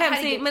 Men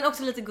skämsig, men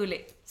också lite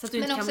gullig. Så att du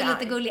inte kan bli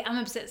lite gullig. Ja,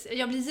 men precis.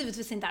 Jag blir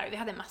givetvis inte arg. Vi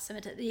hade massor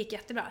med tid. Det gick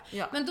jättebra.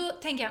 Ja. Men då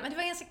tänker jag, men det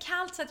var ganska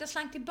kallt så att jag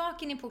slank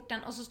tillbaka in i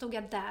porten och så stod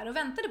jag där och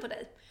väntade på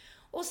dig.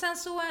 Och sen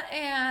så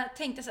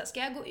tänkte jag så här, ska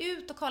jag gå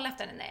ut och kolla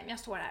efter henne? Nej, men jag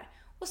står här.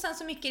 Och sen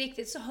så mycket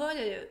riktigt så hör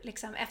jag ju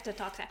liksom efter ett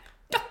tag så här,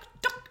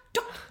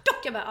 dock.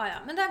 Jag bara, ja,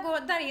 men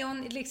där är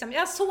hon liksom,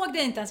 jag såg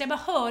det inte ens, jag bara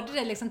hörde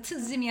det liksom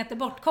 10 meter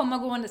bort komma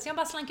gående, så jag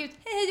bara slank ut,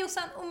 hej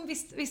Jossan,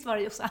 visst var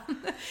det Jossan.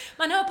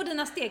 Man hör på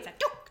dina steg så här,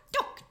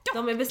 dock.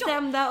 De är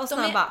bestämda och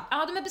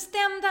snabba. De är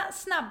bestämda,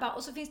 snabba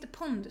och så finns det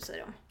pondus i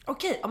dem.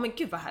 Okej, ja men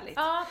gud vad härligt.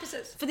 Ja,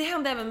 precis. För det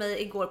hände även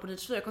mig igår på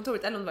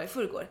 94-kontoret, eller om det var i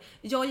förrgår.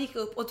 Jag gick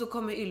upp och då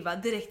kommer Ylva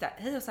direkt där,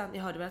 hej Jossan,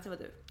 jag hörde väl att det var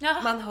du.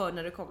 Jaha. Man hör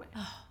när du kommer.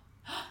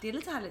 Det är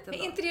lite härligt ändå.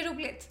 Är inte det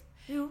roligt?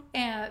 Jo.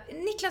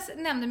 Niklas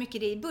nämnde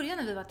mycket det i början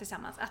när vi var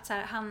tillsammans, att så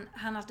här,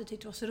 han alltid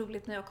tyckte det var så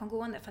roligt när jag kom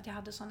gående för att jag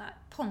hade såna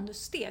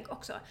pondussteg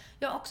också.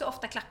 Jag har också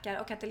ofta klackar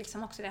och att det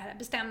liksom också det här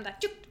bestämda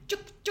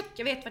tjuk,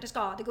 jag vet vart det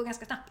ska, det går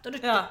ganska snabbt och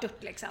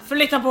dutt liksom.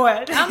 Flytta på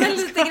er. Ja, men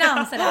lite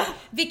grann sådär.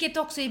 Vilket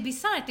också är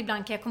bisarrt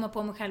ibland, kan jag komma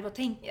på mig själv och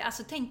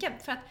tänka,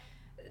 för att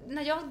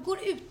när jag går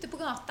ute på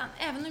gatan,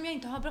 även om jag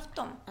inte har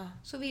bråttom,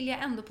 så vill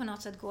jag ändå på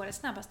något sätt gå det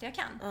snabbaste jag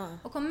kan.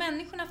 Och om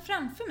människorna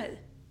framför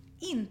mig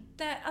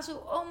inte, alltså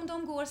om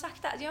de går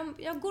sakta,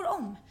 jag går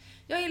om.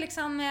 Jag är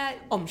liksom...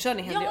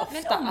 omkörning händer ju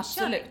ofta,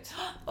 absolut.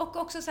 Och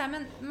också så här,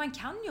 men man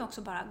kan ju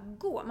också bara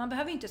gå. Man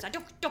behöver ju inte så här,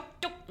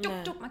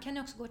 dok. Man kan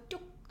ju också gå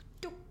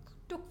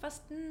dok,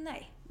 fast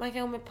nej. Man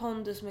kan gå med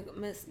pondus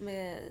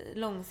med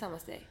långsamma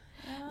steg.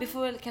 Vi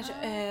får väl kanske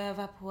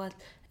öva på att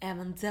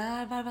även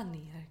där varva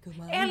ner,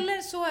 gumman.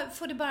 Eller så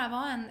får det bara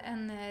vara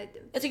en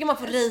jag tycker man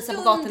får risa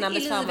på gatorna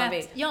med fram man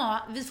vill. Ja,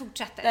 vi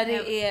fortsätter.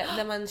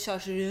 Där man kör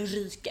så det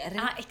ryker.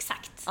 Ja,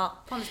 exakt. Ja.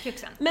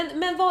 Ponduspjuxen.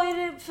 Men vad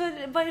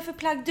är det för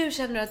plagg du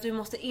känner att du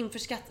måste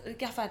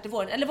införskaffa till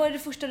våren? Eller vad är det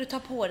första du tar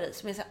på dig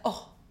som är så här,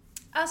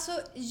 Alltså,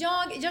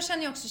 jag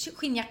känner ju också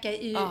skinnjacka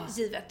är ju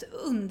givet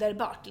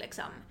underbart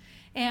liksom.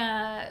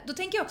 Då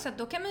tänker jag också att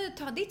då kan man ju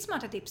ta ditt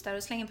smarta tips där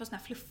och slänga på sån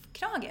här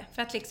fluffkrage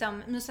för att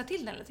liksom mysa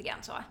till den lite grann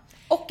så.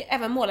 Och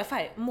även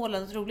målarfärg, måla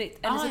något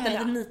roligt. Eller sätta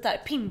lite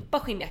nitar. Pimpa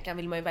skinnjackan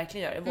vill man ju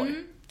verkligen göra i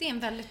vår. Det är en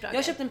väldigt bra Jag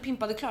har köpt en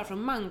pimpad klar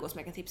från Mango som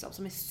jag kan tipsa om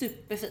som är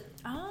superfin.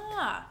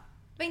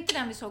 Var inte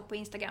den vi såg på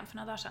Instagram för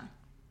några dagar sedan?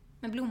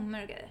 Med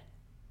blommor och grejer.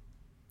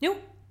 Jo.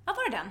 Ja,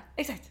 var det den?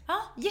 Exakt.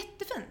 Ja,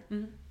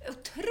 jättefin.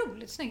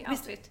 Otroligt snygg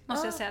outfit,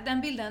 måste jag säga.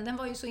 Den bilden, den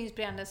var ju så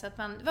inspirerande så att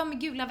det var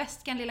med gula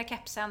väskan, lilla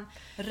kepsen.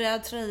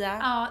 Röd tröja.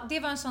 Ja, det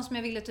var en sån som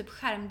jag ville typ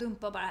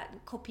skärmdumpa och bara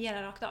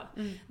kopiera rakt av.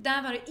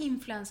 Där var det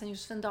influensen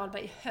Josefin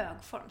Dahlberg i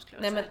hög form skulle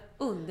jag säga. Nej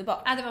men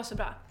underbart. Ja, det var så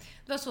bra.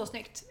 Det var så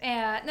snyggt.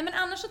 Nej men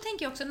annars så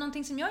tänker jag också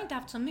någonting som jag inte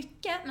haft så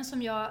mycket men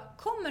som jag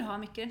kommer ha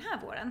mycket den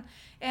här våren.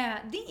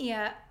 Det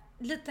är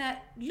lite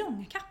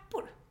långa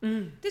kappor.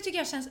 Det tycker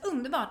jag känns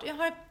underbart. Jag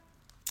har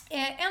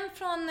en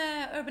från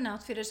Urban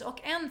Outfitters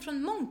och en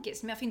från Monkeys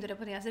som jag fyndade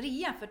på deras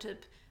rea för typ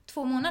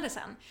 2 månader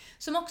sedan.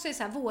 Som också är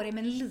så här vårig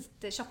men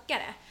lite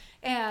tjockare.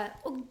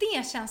 Och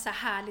det känns så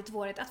här härligt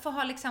vårigt att få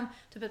ha liksom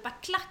typ ett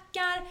par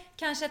klackar,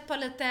 kanske ett par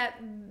lite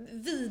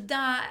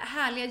vida,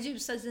 härliga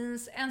ljusa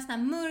jeans, en sån här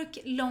mörk,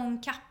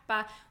 lång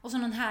kappa och så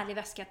någon härlig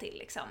väska till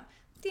liksom.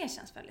 Det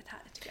känns väldigt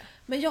härligt tycker jag.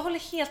 Men jag håller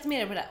helt med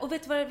dig på det. Och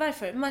vet du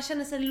varför? Man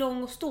känner sig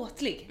lång och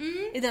ståtlig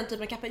i den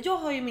typen av kappa. Jag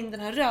har ju den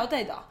här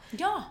röda idag.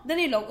 Ja. Den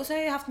är lång och så har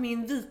jag haft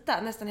min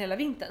vita nästan hela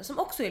vintern som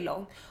också är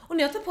lång. Och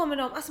när jag tar på mig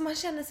dem, alltså man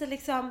känner sig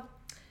liksom...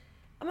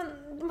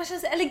 man känner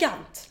sig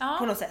elegant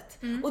på något sätt.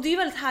 Och det är ju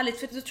väldigt härligt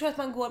för jag tror att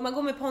man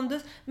går med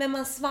pondus men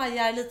man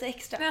svajar lite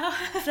extra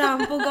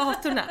fram på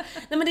gatorna.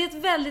 Nej men det är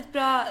ett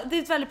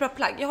väldigt bra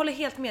plagg. Jag håller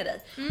helt med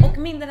dig.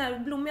 Och den här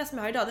blommiga som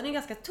jag har idag, den är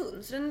ganska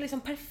tunn så den är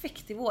liksom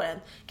perfekt i våren.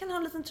 Kan ha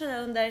en liten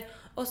tröja under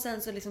och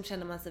sen så liksom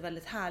känner man sig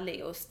väldigt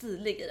härlig och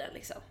stilig i den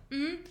liksom.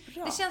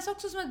 Det känns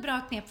också som ett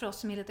bra knep för oss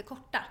som är lite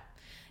korta.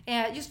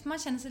 Just man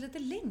känner sig lite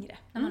längre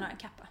när man har en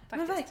kappa faktiskt.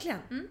 Men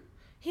verkligen.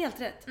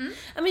 Helt rätt.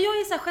 Ja, men jag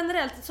är så här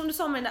generellt, som du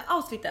sa med den där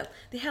outfiten,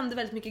 det händer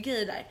väldigt mycket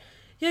grejer där.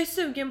 Jag är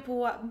sugen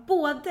på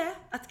både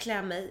att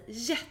klä mig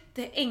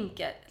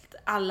jätteenkelt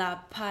alla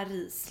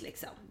Paris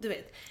liksom. Du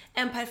vet,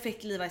 en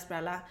perfekt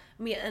Levi's-bralla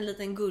med en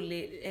liten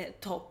gullig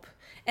topp.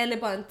 Eller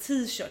bara en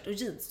t-shirt och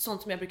jeans,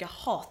 sånt som jag brukar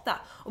hata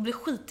och bli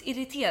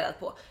skitirriterad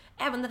på.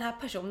 Även den här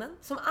personen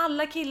som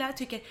alla killar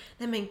tycker,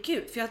 nej men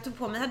gud, för jag tog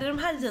på mig, hade de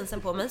här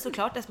jeansen på mig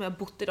såklart, eftersom jag har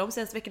bott i dem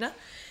senaste veckorna.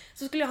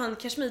 Så skulle jag ha en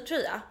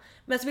kashmirtröja,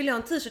 men så vill jag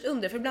ha en t-shirt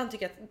under, för ibland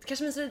tycker jag att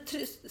kashmirtröja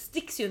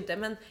sticks ju inte,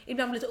 men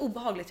ibland blir det lite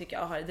obehagligt tycker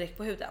jag att ha det direkt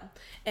på huden.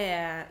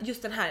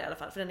 Just den här i alla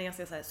fall, för den är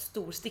ganska så här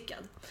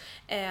storstickad.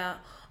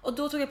 Och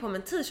då tog jag på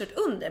mig en t-shirt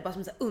under, bara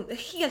som så här under,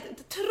 helt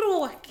det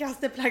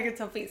tråkigaste plagget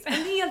som finns. En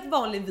helt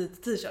vanlig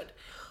vit t-shirt.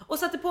 Och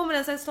satte på mig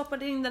den, sen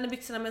stoppade in den i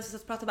byxorna men så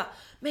pratade bara,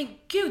 men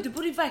gud, du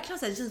borde ju verkligen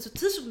ha jeans och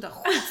t-shirt,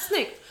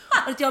 skitsnyggt.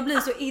 Och att jag blir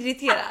så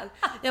irriterad.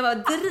 Jag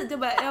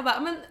bara,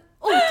 men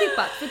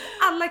otippat, för att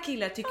alla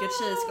killar tycker att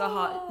tjejer ska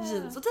ha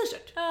jeans och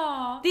t-shirt.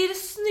 Det är det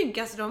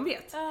snyggaste de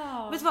vet.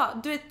 Vet du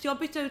vad? Du vet, jag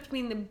bytte ut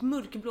min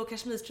mörkblå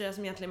kashmirtröja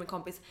som egentligen är min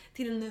kompis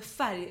till en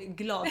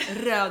färgglad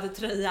röd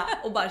tröja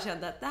och bara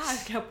kände att det här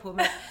ska jag på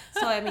mig.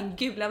 Så har jag min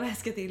gula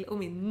väska till och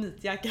min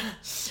nitjacka.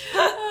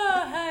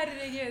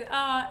 Herregud.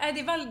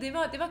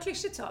 Det var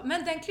klyschigt så.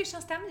 Men den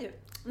klyschan stämmer ju.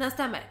 Den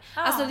stämmer.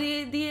 Alltså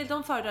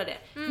de föredrar det.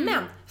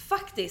 Men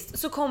faktiskt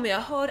så kommer jag,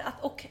 hör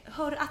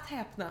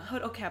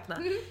och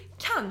häpna,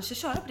 kanske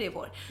köra på det i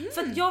vår.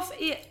 För att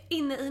jag är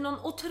inne i någon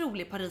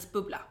otrolig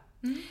Paris-bubbla.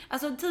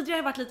 Alltså tidigare har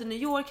jag varit lite New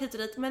York hit och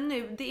dit, men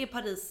nu det är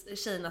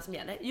Paris-tjejerna som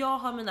gäller. Jag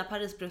har mina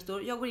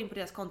Paris-bröstor, jag går in på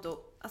deras konto,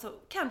 alltså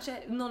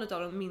kanske någon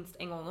av dem minst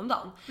en gång om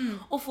dagen.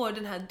 Och får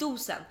den här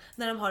dosen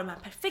när de har de här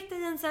perfekta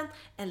jeansen,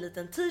 en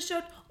liten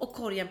t-shirt och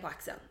korgen på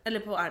axeln, eller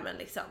på armen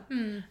liksom.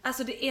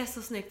 Alltså det är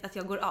så snyggt att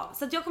jag går av.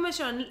 Så att jag kommer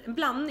köra en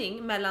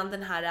blandning mellan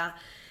den här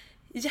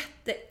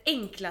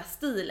jätteenkla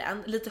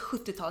stilen, lite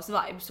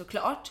 70-tals-vibe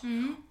såklart,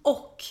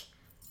 och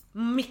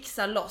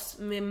mixa loss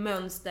med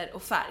mönster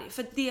och färg.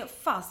 För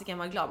det fasiken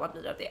vad glad man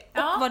blir av det.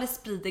 Och vad det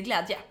sprider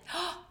glädje.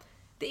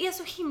 Det är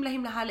så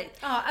himla härligt.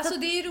 Ja, alltså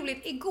det är ju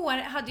roligt. Igår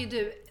hade ju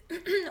du,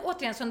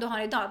 återigen som du har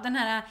idag, den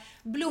här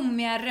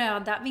blommiga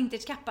röda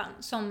vintagekappan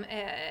som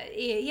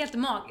är helt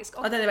magisk.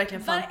 Och den är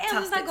verkligen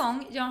fantastisk. Varenda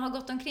gång jag har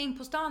gått omkring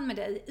på stan med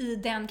dig i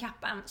den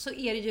kappan så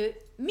är det ju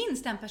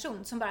minst en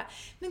person som bara,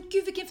 men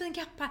gud vilken fin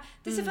kappa,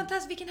 det ser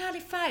fantastiskt, vilken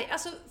härlig färg.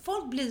 Alltså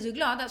folk blir ju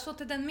glada så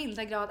till den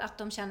milda grad att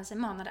de känner sig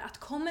manade att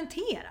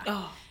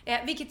kommentera.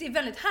 Vilket är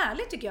väldigt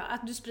härligt tycker jag,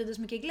 att du sprider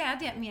så mycket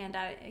glädje med den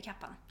där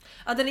kappan.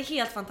 Ja, den är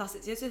helt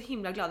fantastisk. Jag är så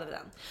himla glad över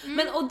den.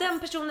 Men och den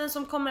personen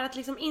som kommer att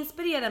liksom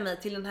inspirera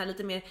mig till den här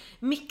lite mer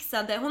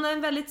mixade, hon har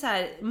en väldigt så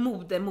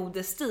här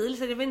modestil,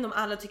 så jag vet inte om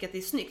alla tycker att det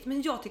är snyggt,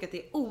 men jag tycker att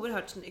det är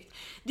oerhört snyggt.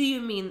 Det är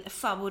ju min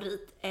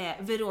favorit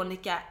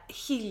Veronica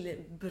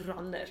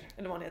Hillbrunner,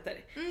 eller vad hon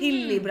heter.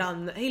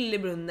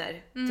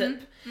 Hillebrunner typ.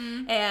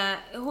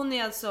 Hon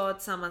är alltså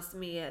tillsammans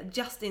med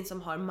Justin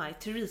som har My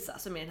Teresa,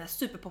 som är den här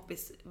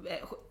superpoppis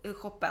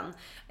shoppen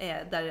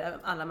där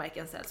alla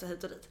märken säljs och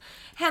hit och dit.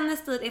 Hennes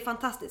stil är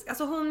fantastisk.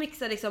 Alltså hon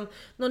mixar liksom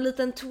någon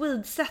liten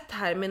tweedset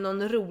här med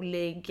någon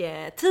rolig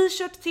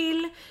t-shirt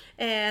till.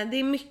 Det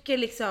är mycket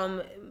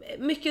liksom,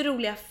 mycket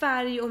roliga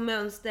färg och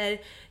mönster.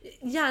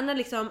 Gärna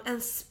liksom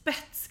en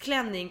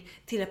spetsklänning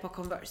till ett par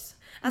Converse.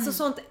 Alltså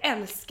sånt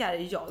älskar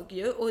jag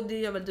ju, och det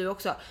gör väl du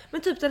också.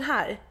 Men typ den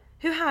här,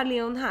 hur härlig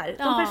är hon här?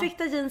 De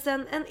perfekta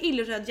jeansen, en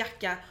illröd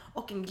jacka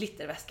och en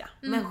glitterväska.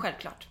 Men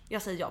självklart,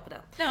 jag säger ja på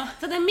den. Ja.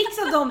 Så den mix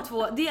av de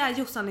två, det är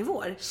Jossan i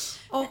vår.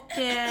 Och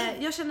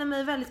jag känner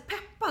mig väldigt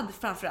peppad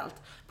framförallt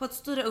på att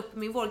styra upp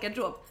min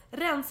vårgarderob.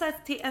 Rensa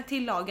ett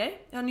till lager,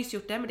 jag har nyss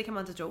gjort det men det kan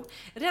man inte tro.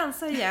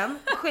 Rensa igen,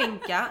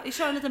 skänka,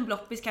 köra en liten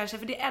bloppis kanske,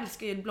 för det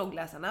älskar ju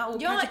bloggläsarna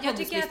och kanske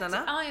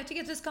poddlyssnarna. Jag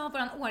tycker att vi ska ha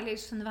våran årliga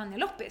Josefin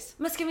Vanja-loppis.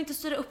 Men ska vi inte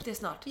styra upp det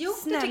snart? Jo,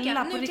 snälla, det tycker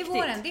jag. Nu riktigt. till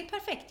våren, det är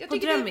perfekt. Jag på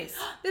tycker Drömmis.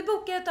 vi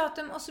bokar ett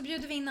datum och så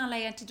bjuder vi in alla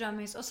er till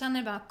Drömmis och sen är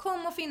det bara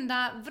kom och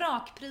fynda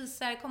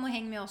vrakpriser, kom och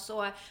häng med oss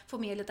och få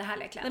med lite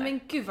härliga kläder. Nej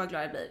men gud vad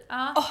glad jag blir.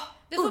 Ja.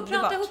 Vi får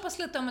underbart. prata ihop oss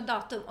lite om ett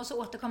datum och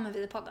så återkommer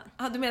vi i podden.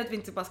 Ja, du menar att vi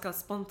inte bara ska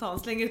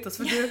spontant slänga ut oss,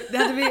 för det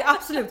hade vi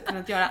absolut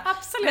kunnat göra.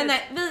 Absolut. Men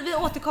nej, vi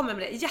återkommer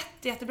med det.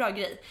 Jättebra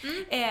grej.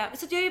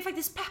 Så att jag är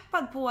faktiskt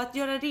peppad på att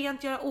göra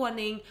rent, göra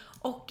ordning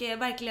och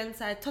verkligen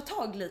så här, ta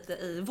tag lite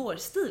i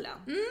vårstilen.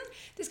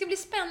 Det ska bli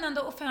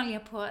spännande att följa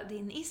på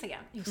din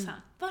Instagram,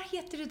 Jossan. Vad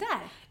heter du där?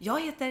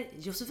 Jag heter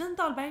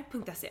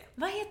josefindalberg.se.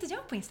 Vad heter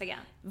jag på Instagram?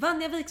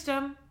 Vanja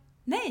Wikström.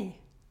 Nej.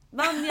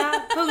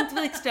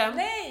 Vanja.Wikström.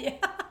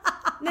 Nej.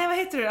 Nej, vad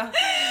heter du då?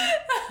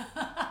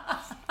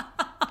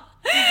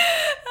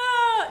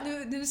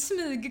 Du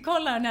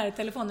smygkollar den här i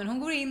telefonen. Hon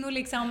går in och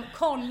liksom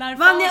kollar.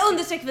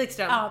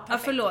 Vanja_Wikström. Ja,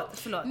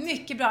 förlåt.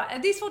 Mycket bra.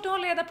 Det är svårt att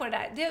hålla reda på det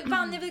där.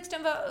 Vanja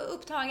Wikström var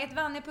upptaget.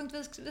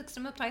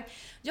 Vanja.Wikström upptaget.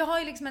 Jag har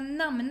ju liksom en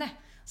namne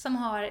som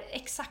har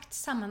exakt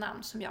samma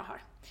namn som jag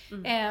har.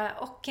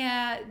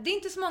 Det är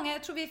inte så många.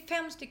 Jag tror vi är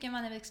 5 stycken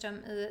Vanja Wikström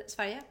i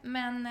Sverige.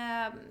 Men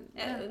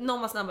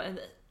någon var snabbare än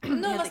dig.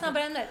 Någon var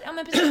snabbare än dig. Ja,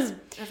 men precis.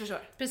 Jag förstår.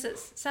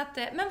 Precis. Så att,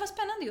 men vad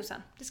spännande,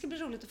 Jossan. Det ska bli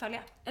roligt att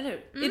följa. Eller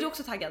hur? Är du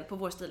också taggad på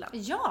vårstilen?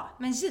 Ja,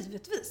 men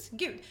givetvis.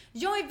 Gud.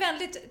 Jag är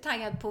väldigt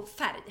taggad på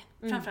färg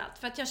framförallt.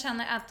 För att jag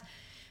känner att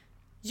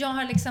jag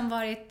har liksom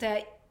varit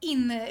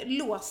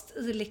inlåst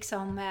i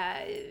liksom...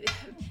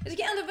 jag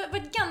tycker ändå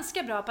varit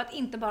ganska bra på att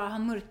inte bara ha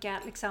mörka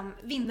liksom,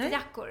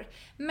 vinterjackor.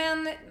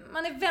 Men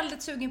man är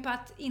väldigt sugen på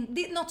att...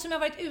 något som jag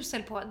har varit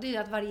usel på, det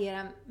är att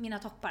variera mina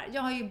toppar.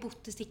 Jag har ju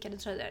bott i stickade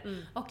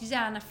tröjor. Och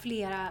gärna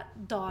flera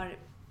dagar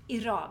i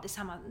rad i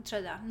samma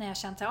tröja. När jag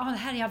känt att det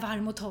här är jag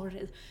varm och torr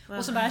i.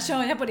 Och så bara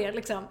kör jag på det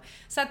liksom.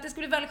 Så att det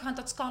skulle bli väldigt skönt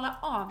att skala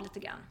av lite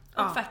grann.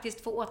 Och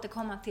faktiskt få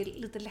återkomma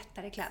till lite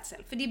lättare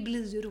klädsel. För det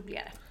blir ju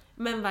roligare.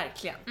 Men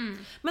verkligen.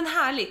 Men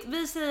härligt.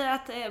 Vi säger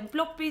att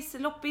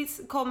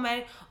loppis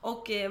kommer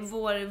och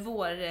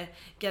vår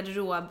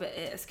garderob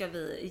ska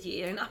vi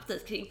ge er en update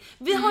kring.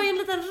 Vi har ju en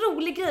liten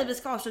rolig grej vi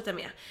ska avsluta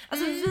med.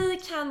 Alltså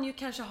vi kan ju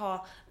kanske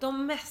ha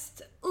de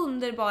mest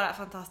underbara,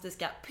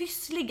 fantastiska,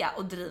 pyssliga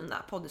och drivna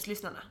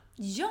poddlyssnarna.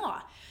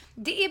 Ja,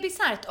 det är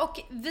bizarrt och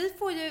vi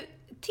får ju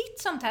titt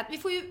som tätt, vi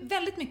får ju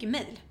väldigt mycket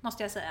mejl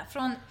måste jag säga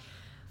från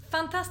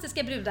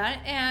fantastiska brudar.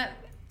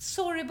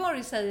 Sorry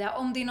Borg säger jag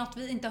om det är något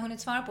vi inte har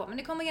hunnit svara på. Men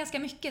det kommer ganska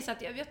mycket så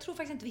att jag tror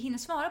faktiskt inte vi hinner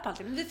svara på allt.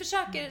 Men vi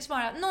försöker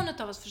svara,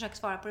 någon av oss försöker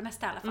svara på det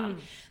mesta i alla fall.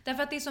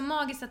 Därför att det är så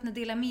magiskt att ni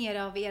delar med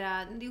er av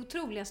era, det är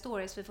otroliga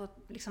stories vi får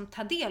liksom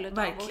ta del utav.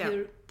 Verkligen. Och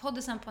hur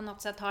podden på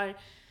något sätt har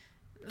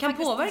kan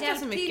påverka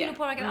så mycket. Och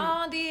påverka.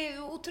 Ja, det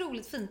är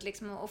otroligt fint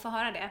liksom att få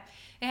höra det.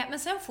 Men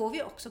sen får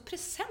vi också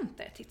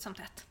presenter titt som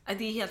tätt.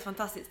 Det är helt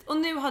fantastiskt. Och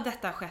nu har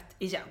detta skett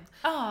igen.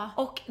 Ja.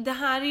 Och det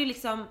här är ju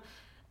liksom...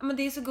 Men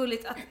det är så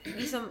gulligt att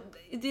liksom,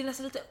 det är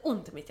nästan lite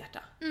ont i mitt hjärta.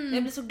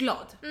 Jag blir så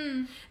glad.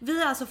 Vi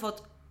har alltså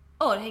fått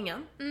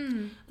örhängen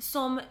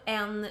som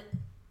en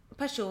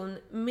person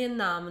med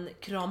namn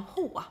Kram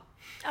H.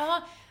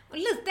 Ja, och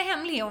lite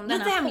hemlig är hon.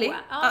 Lite hemlig.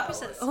 Ja,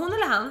 precis. Hon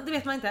eller han, det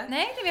vet man inte.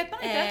 Nej, det vet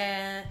man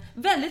inte.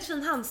 Väldigt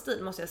fin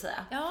handstil måste jag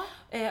säga. Ja.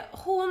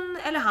 Hon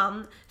eller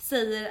han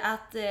säger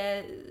att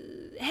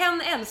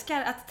hen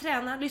älskar att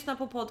träna, lyssna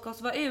på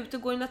podcast, vara ute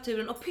och gå i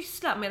naturen och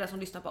pyssla medan hon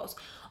lyssnar på oss.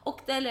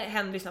 Eller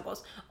hen lyssnar på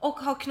oss. Och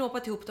har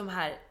knåpat ihop de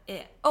här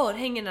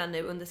örhängena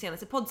nu under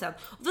senaste podden.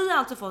 Vi har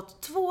alltså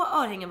fått 2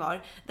 örhängen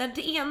var. Där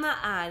det ena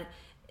är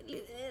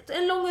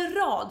en lång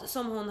rad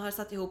som hon har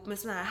satt ihop med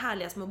såna här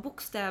härliga små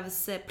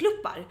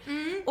bokstävspluppar.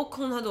 Och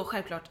hon har då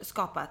självklart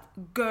skapat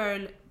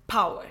Girl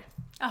Power.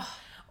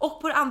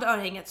 Och på det andra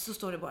örhänget så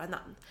står det våra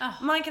namn.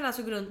 Man kan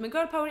alltså gå runt med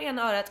Girl Power i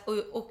ena örat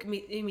och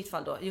i mitt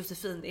fall då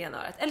Josefin i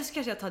ena örat. Eller så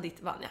kanske jag tar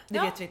ditt, Vanja. Det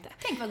vet vi inte.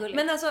 Tänk vad gulligt.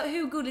 Men alltså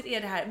hur gulligt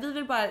är det här? Vi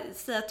vill bara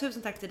säga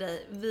tusen tack till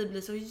dig. Vi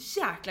blir så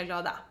jäkla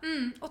glada.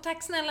 Och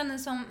tack snälla ni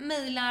som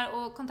mejlar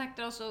och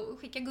kontaktar oss och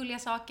skickar gulliga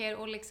saker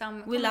och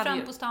liksom kommer love fram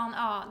you. på stan.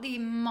 Ja, det är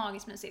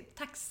magiskt mysigt.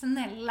 Tack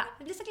snälla.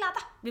 Vi blir så glada.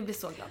 Vi blir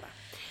så glada.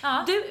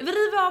 Ja. Du, vi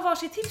river av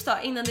varsitt tips då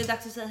innan det är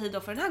dags att säga hej då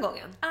för den här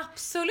gången.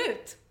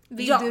 Absolut.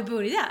 Vill Ja. du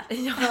börja?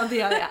 Ja, det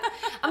gör jag.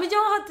 Ja, men jag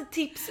har ett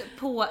tips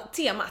på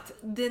temat,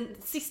 den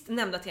sist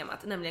nämnda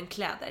temat, nämligen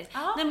kläder.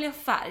 Nämligen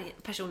färg,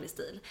 personlig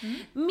stil.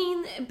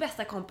 Min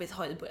bästa kompis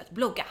har ju börjat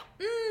blogga.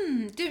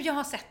 Du, jag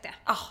har sett det.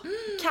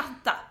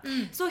 Katta.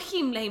 Så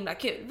himla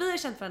kul. Vi har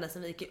känt varandra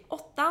sedan vi gick i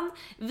 8:an.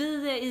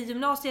 Vi i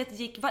gymnasiet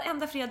gick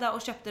varenda fredag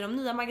och köpte de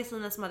nya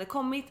magasinen som hade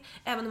kommit.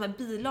 Även de här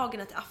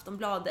bilagorna till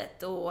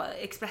Aftonbladet och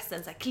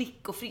Expressen, så här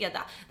Klick och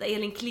Fredag, där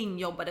Elin Kling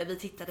jobbade. Vi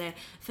tittade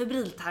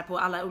febrilt här på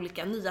alla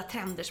olika nya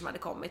trender som hade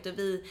kommit och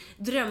vi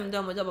drömde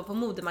om att jobba på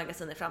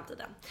modemagasin i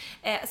framtiden.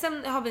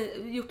 Sen har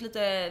vi gjort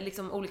lite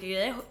liksom olika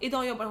grejer.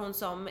 Idag jobbar hon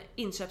som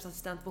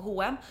inköpsassistent på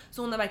H&M,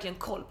 så hon har verkligen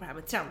koll på det här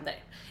med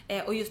trender.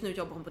 Och just nu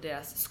jobbar hon på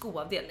deras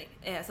skoavdelning,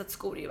 så att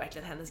skor är ju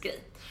verkligen hennes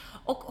grej.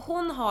 Och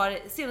hon har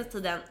senaste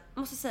tiden,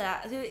 måste säga,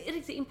 jag är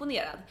riktigt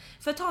imponerad.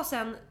 För ett tag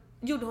sedan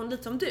gjorde hon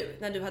lite som du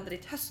när du hade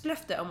ditt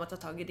höstlöfte om att ta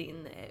tag i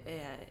din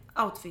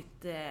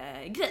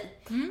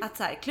outfit-grej. Att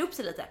så här, klä upp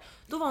sig lite.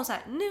 Då var hon så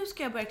här: nu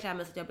ska jag börja klä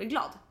mig så att jag blir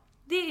glad.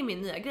 Det är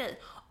min nya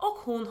grej. Och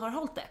hon har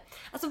hållit det.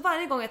 Alltså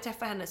varje gång jag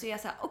träffar henne så är jag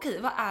så här: okej,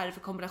 vad är det för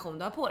kombination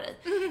du har på dig?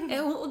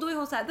 Och då är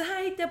hon så här: den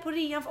här hittar jag på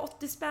rean för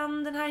 80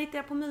 spänn, den här hittar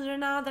jag på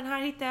Myrorna, den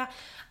här hittar jag...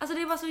 Alltså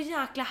det var så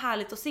jäkla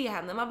härligt att se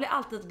henne. Man blir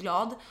alltid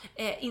glad,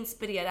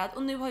 inspirerad.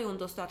 Och nu har ju hon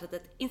då startat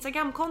ett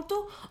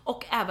Instagramkonto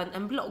och även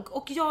en blogg.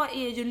 Och jag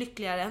är ju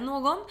lyckligare än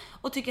någon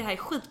och tycker det här är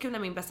skitkul när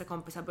min bästa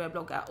kompis har börjat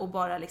blogga och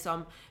bara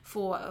liksom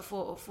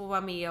få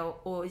vara med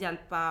och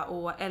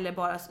hjälpa eller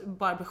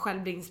bara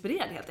själv bli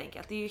inspirerad helt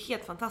enkelt. Det är ju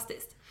helt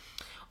fantastiskt.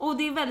 Och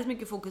det är väldigt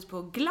mycket fokus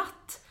på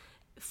glatt,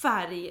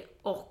 färg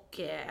och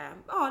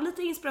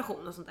lite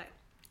inspiration och sånt där.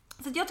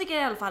 Så jag tycker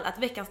i alla fall att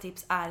veckans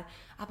tips är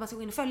att man ska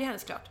gå in och följa henne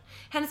såklart.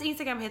 Hennes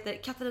Instagram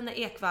heter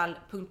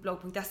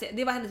katarinaekvall.blogg.se.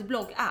 Det är vad hennes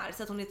blogg är,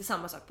 så att hon heter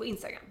samma sak på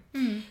Instagram.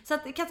 Så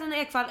att Katarina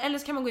Ekvall, eller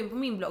så kan man gå in på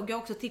min blogg. Jag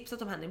har också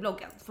tipsat om henne i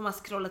bloggen. Så får man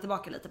scrolla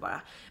tillbaka lite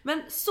bara.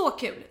 Men så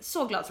kul,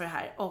 så glad för det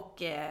här. Och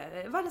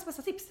världens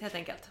bästa tips helt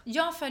enkelt.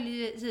 Jag följer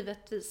ju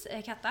givetvis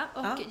Katta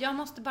och jag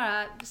måste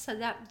bara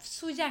säga,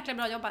 så jäkla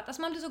bra jobbat.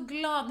 Alltså man blir så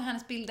glad när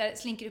hennes bilder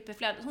slinker upp i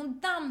flödet. Hon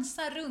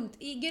dansar runt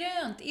i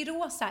grönt, i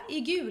rosa, i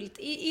gult,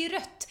 i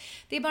rött.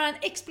 Det är bara en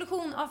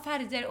explosion av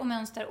färger och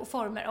mönster och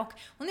former och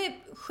hon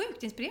är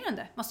sjukt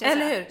inspirerande, måste jag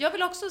säga. Eller hur? Jag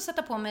vill också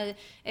sätta på mig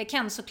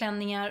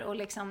Kenzo-klänningar och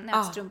liksom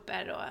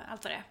nätstrumpor och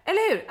allt vad det är.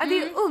 Eller hur? Ja,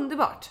 det är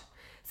underbart.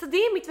 Så det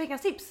är mitt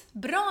veckans tips.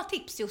 Bra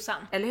tips,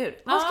 Jossan. Eller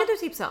hur? Vad ska du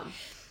tipsa om?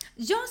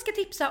 Jag ska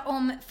tipsa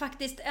om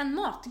faktiskt en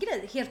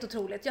matgrej, helt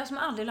otroligt. Jag som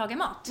aldrig lagar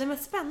mat. Nej, men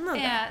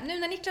spännande. Nu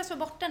när Niklas var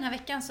borta den här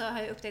veckan så har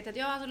jag upptäckt att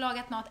jag har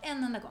lagat mat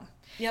en enda gång.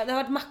 Ja, det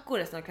har varit mackor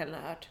resten av kvällen,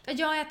 har jag hört.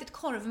 Jag har ätit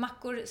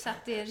korvmackor så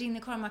att det rinner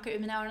korvmackor ur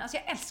mina öron. Alltså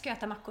jag älskar att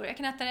äta mackor. Jag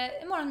kan äta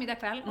det morgon, middag,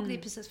 kväll och det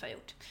är precis vad jag har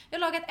gjort. Jag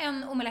har lagat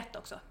en omelett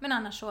också, men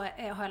annars så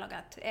har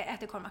jag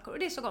ätit korvmackor och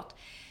det är så gott.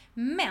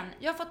 Men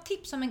jag har fått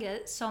tips om en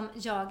grej som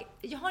jag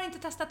har inte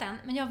testat än,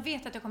 men jag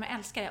vet att jag kommer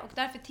älska det och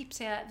därför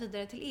tipsar jag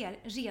vidare till er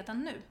redan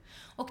nu.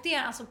 Och det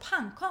är alltså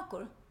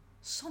pannkakor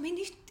som är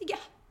nyttiga.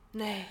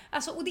 Nej.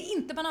 Alltså, och det är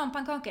inte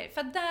bananpannkakor,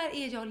 för där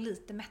är jag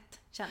lite mätt,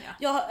 känner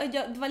jag.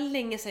 Det var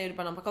länge sedan jag gjorde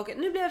bananpannkakor.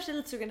 Nu blev jag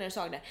lite sugen när du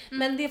sa det.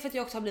 Men det är för att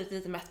jag också har blivit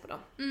lite mätt på dem.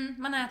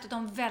 Man har ätit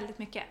dem väldigt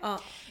mycket. Ja.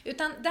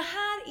 Utan det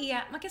här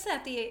är, man kan säga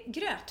att det är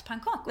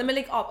grötpannkakor. Nej, men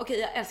lägg av. Okej,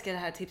 jag älskar det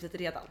här tipset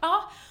redan.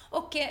 Ja,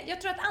 och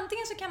jag tror att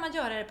antingen så kan man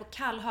göra det på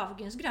kall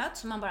havregrynsgröt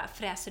som man bara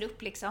fräser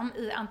upp liksom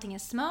i antingen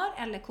smör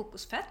eller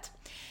kokosfett.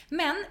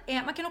 Men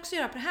man kan också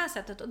göra på det här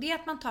sättet och det är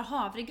att man tar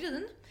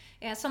havregryn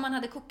som man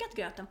hade kokat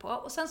gröten på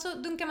och sen så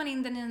dunkar man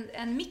in den i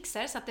en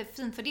mixer så att det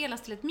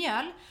finfördelas till ett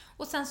mjöl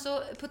och sen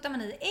så puttar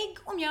man i ägg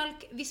och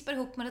mjölk, vispar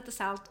ihop med lite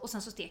salt och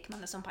sen så steker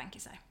man det som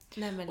pankisar.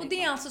 Och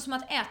det är alltså som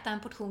att äta en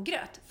portion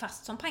gröt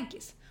fast som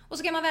pankis. Och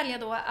så kan man välja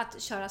då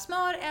att köra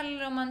smör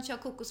eller om man kör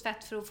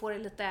kokosfett för att få det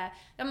lite,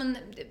 om man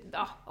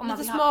lite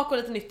vill smak och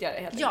lite nyttigare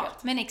helt enkelt. Ja,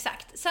 men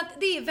exakt. Så att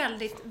det är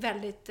väldigt,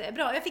 väldigt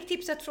bra. Jag fick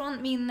tipset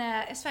från min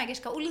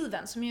svägerska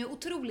Oliven som är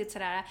otroligt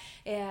sådär,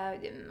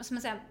 som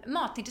man säger,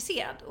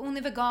 matintresserad. Hon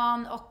är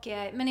vegan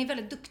men är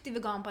väldigt duktig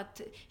vegan på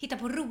att hitta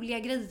på roliga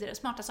grejer och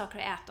smarta saker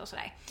att äta och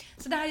sådär.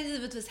 Så det här är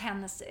givetvis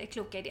hennes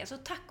kloka idé. Så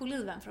tack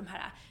Oliven för de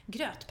här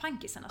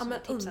grötpankisarna som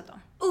jag tipsat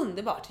om.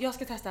 Underbart, jag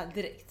ska testa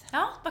direkt.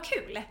 Ja, vad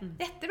kul.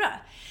 Jättebra.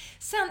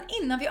 Sen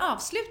innan vi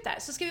avslutar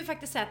så ska vi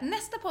faktiskt säga att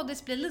nästa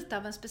poddis blir lite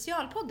av en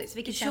specialpoddis,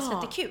 vilket känns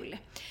lite kul.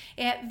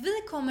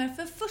 Vi kommer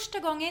för första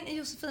gången i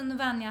Josefin och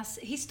Vanjas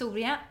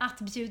historia att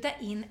bjuda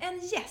in en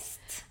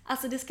gäst.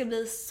 Alltså det ska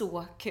bli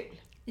så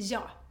kul.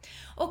 Ja.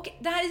 Och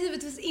det här är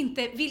givetvis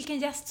inte vilken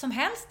gäst som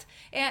helst.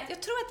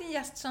 Jag tror att det är en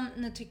gäst som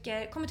ni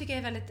kommer tycka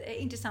är väldigt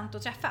intressant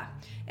att träffa.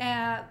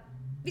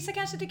 Vissa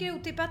kanske tycker det är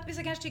otippat,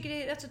 vissa kanske tycker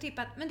det är rätt så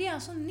tippat. Men det är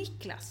alltså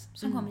Niklas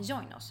som kommer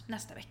joina oss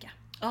nästa vecka.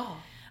 Ja,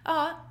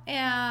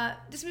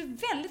 det ska bli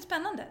väldigt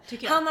spännande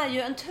tycker jag. Han är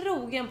ju en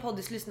trogen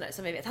poddislyssnare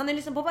som vi vet. Han är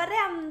liksom på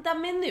varenda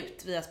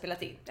minut vi har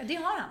spelat in. Ja, det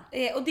har han.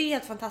 Och det är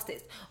helt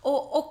fantastiskt.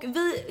 Och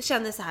vi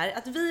känner så här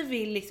att vi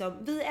vill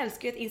liksom, vi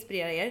älskar ju att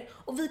inspirera er.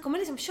 Och vi kommer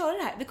liksom köra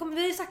det här. Vi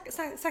har ju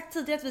sagt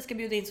tidigare att vi ska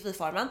bjuda in Sofie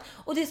Farman.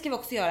 Och det ska vi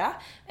också göra.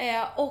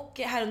 Och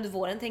här under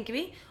våren tänker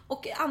vi.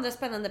 Och andra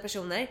spännande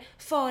personer.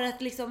 För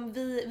att liksom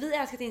vi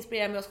älskar att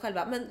inspirera med oss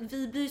själva. Men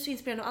vi blir så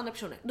inspirerade av andra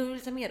personer. Då vill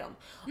vi ta med dem.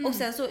 Och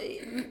sen så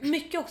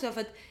mycket också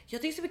för att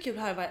jag tycker det blir kul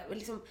att höra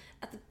liksom,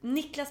 att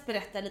Niklas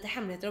berättar lite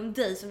hemligheter om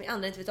dig som vi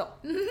andra inte vet om.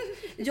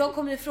 Jag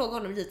kommer ju fråga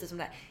honom lite som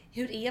där.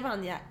 Hur är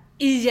Vanja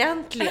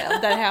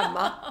egentligen där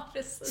hemma?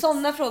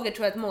 Sådana frågor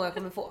tror jag att många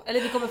kommer få.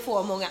 Eller vi kommer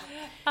få många.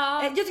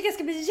 Jag tycker det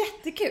ska bli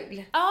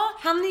jättekul.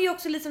 Han är ju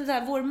också liksom så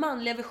här, vår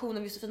manliga version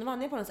av Josefin och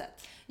Vanja på något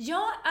sätt.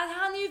 Ja,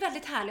 han är ju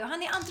väldigt härlig och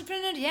han är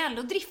entreprenöriell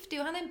och driftig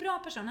och han är en bra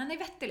person, han är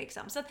vettig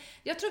liksom. Så att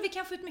jag tror vi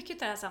kan få ut mycket av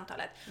det här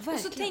samtalet. Verkligen.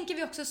 Och så tänker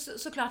vi också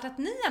såklart att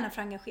ni gärna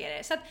får engagera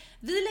er. Så att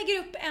vi lägger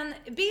upp en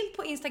bild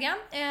på Instagram,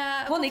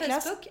 på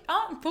Niklas. Facebook.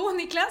 Ja, på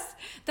Niklas,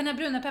 den här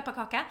bruna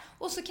pepparkaka.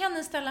 Och så kan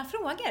ni ställa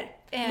frågor.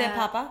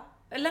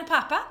 La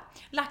Papa,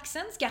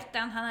 laxen,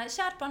 skatten, han har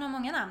kärt barn, har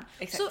många namn.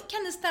 Exakt. Så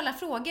kan ni ställa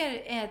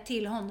frågor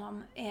till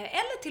honom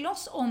eller till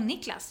oss om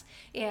Niklas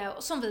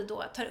som vi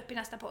då tar upp i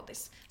nästa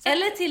poddis.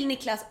 Eller till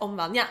Niklas om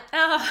Vanja.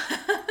 Ja.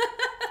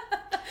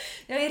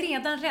 Jag är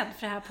redan rädd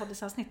för det här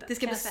poddisavsnittet. Det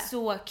ska bli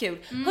så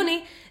kul.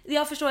 Hörrni,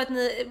 jag förstår att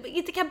ni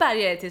inte kan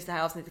bärga er tills det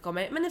här avsnittet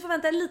kommer. Men ni får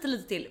vänta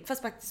lite till,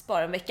 fast faktiskt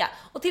bara en vecka.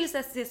 Och tills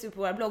dess ses vi på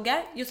våra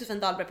bloggar,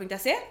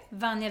 josefindalberg.se,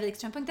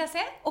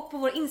 vanjavikström.se och på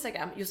vår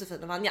Instagram,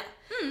 Josefin och Vanja.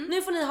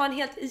 Nu får ni ha en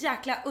helt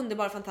jäkla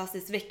underbar,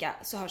 fantastisk vecka.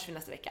 Så hörs vi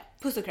nästa vecka.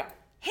 Puss och kram.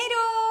 Hej då!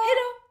 Hej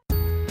då!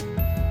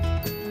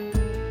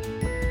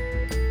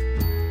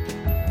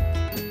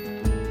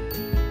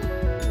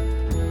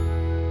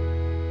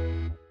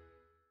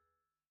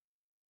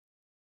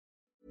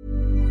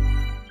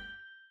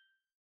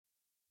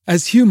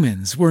 As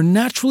humans, we're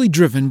naturally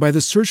driven by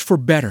the search for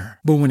better.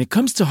 But when it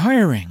comes to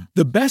hiring,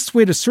 the best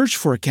way to search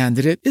for a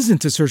candidate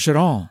isn't to search at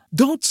all.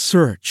 Don't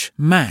search,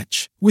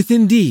 match with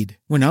Indeed.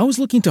 When I was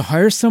looking to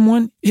hire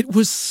someone, it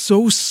was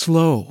so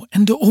slow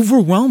and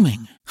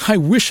overwhelming. I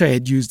wish I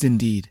had used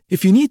Indeed.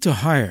 If you need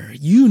to hire,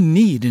 you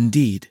need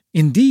Indeed.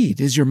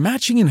 Indeed is your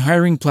matching and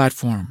hiring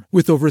platform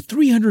with over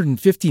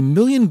 350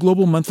 million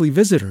global monthly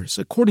visitors,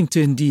 according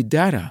to Indeed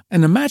data,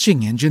 and a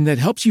matching engine that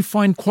helps you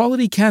find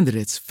quality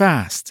candidates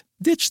fast.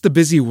 Ditch the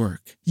busy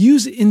work.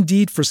 Use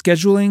Indeed for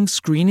scheduling,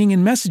 screening,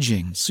 and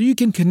messaging so you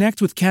can connect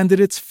with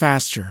candidates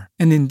faster.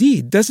 And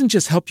Indeed doesn't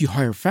just help you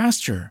hire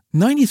faster.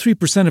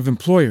 93% of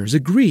employers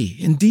agree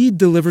Indeed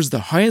delivers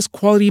the highest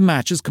quality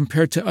matches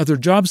compared to other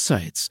job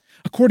sites,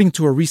 according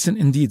to a recent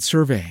Indeed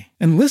survey.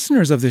 And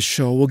listeners of this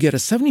show will get a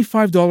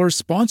 $75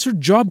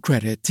 sponsored job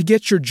credit to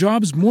get your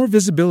jobs more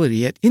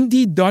visibility at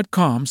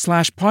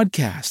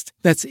Indeed.com/podcast.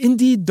 That's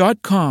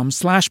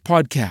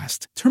Indeed.com/podcast.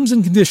 Terms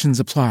and conditions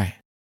apply.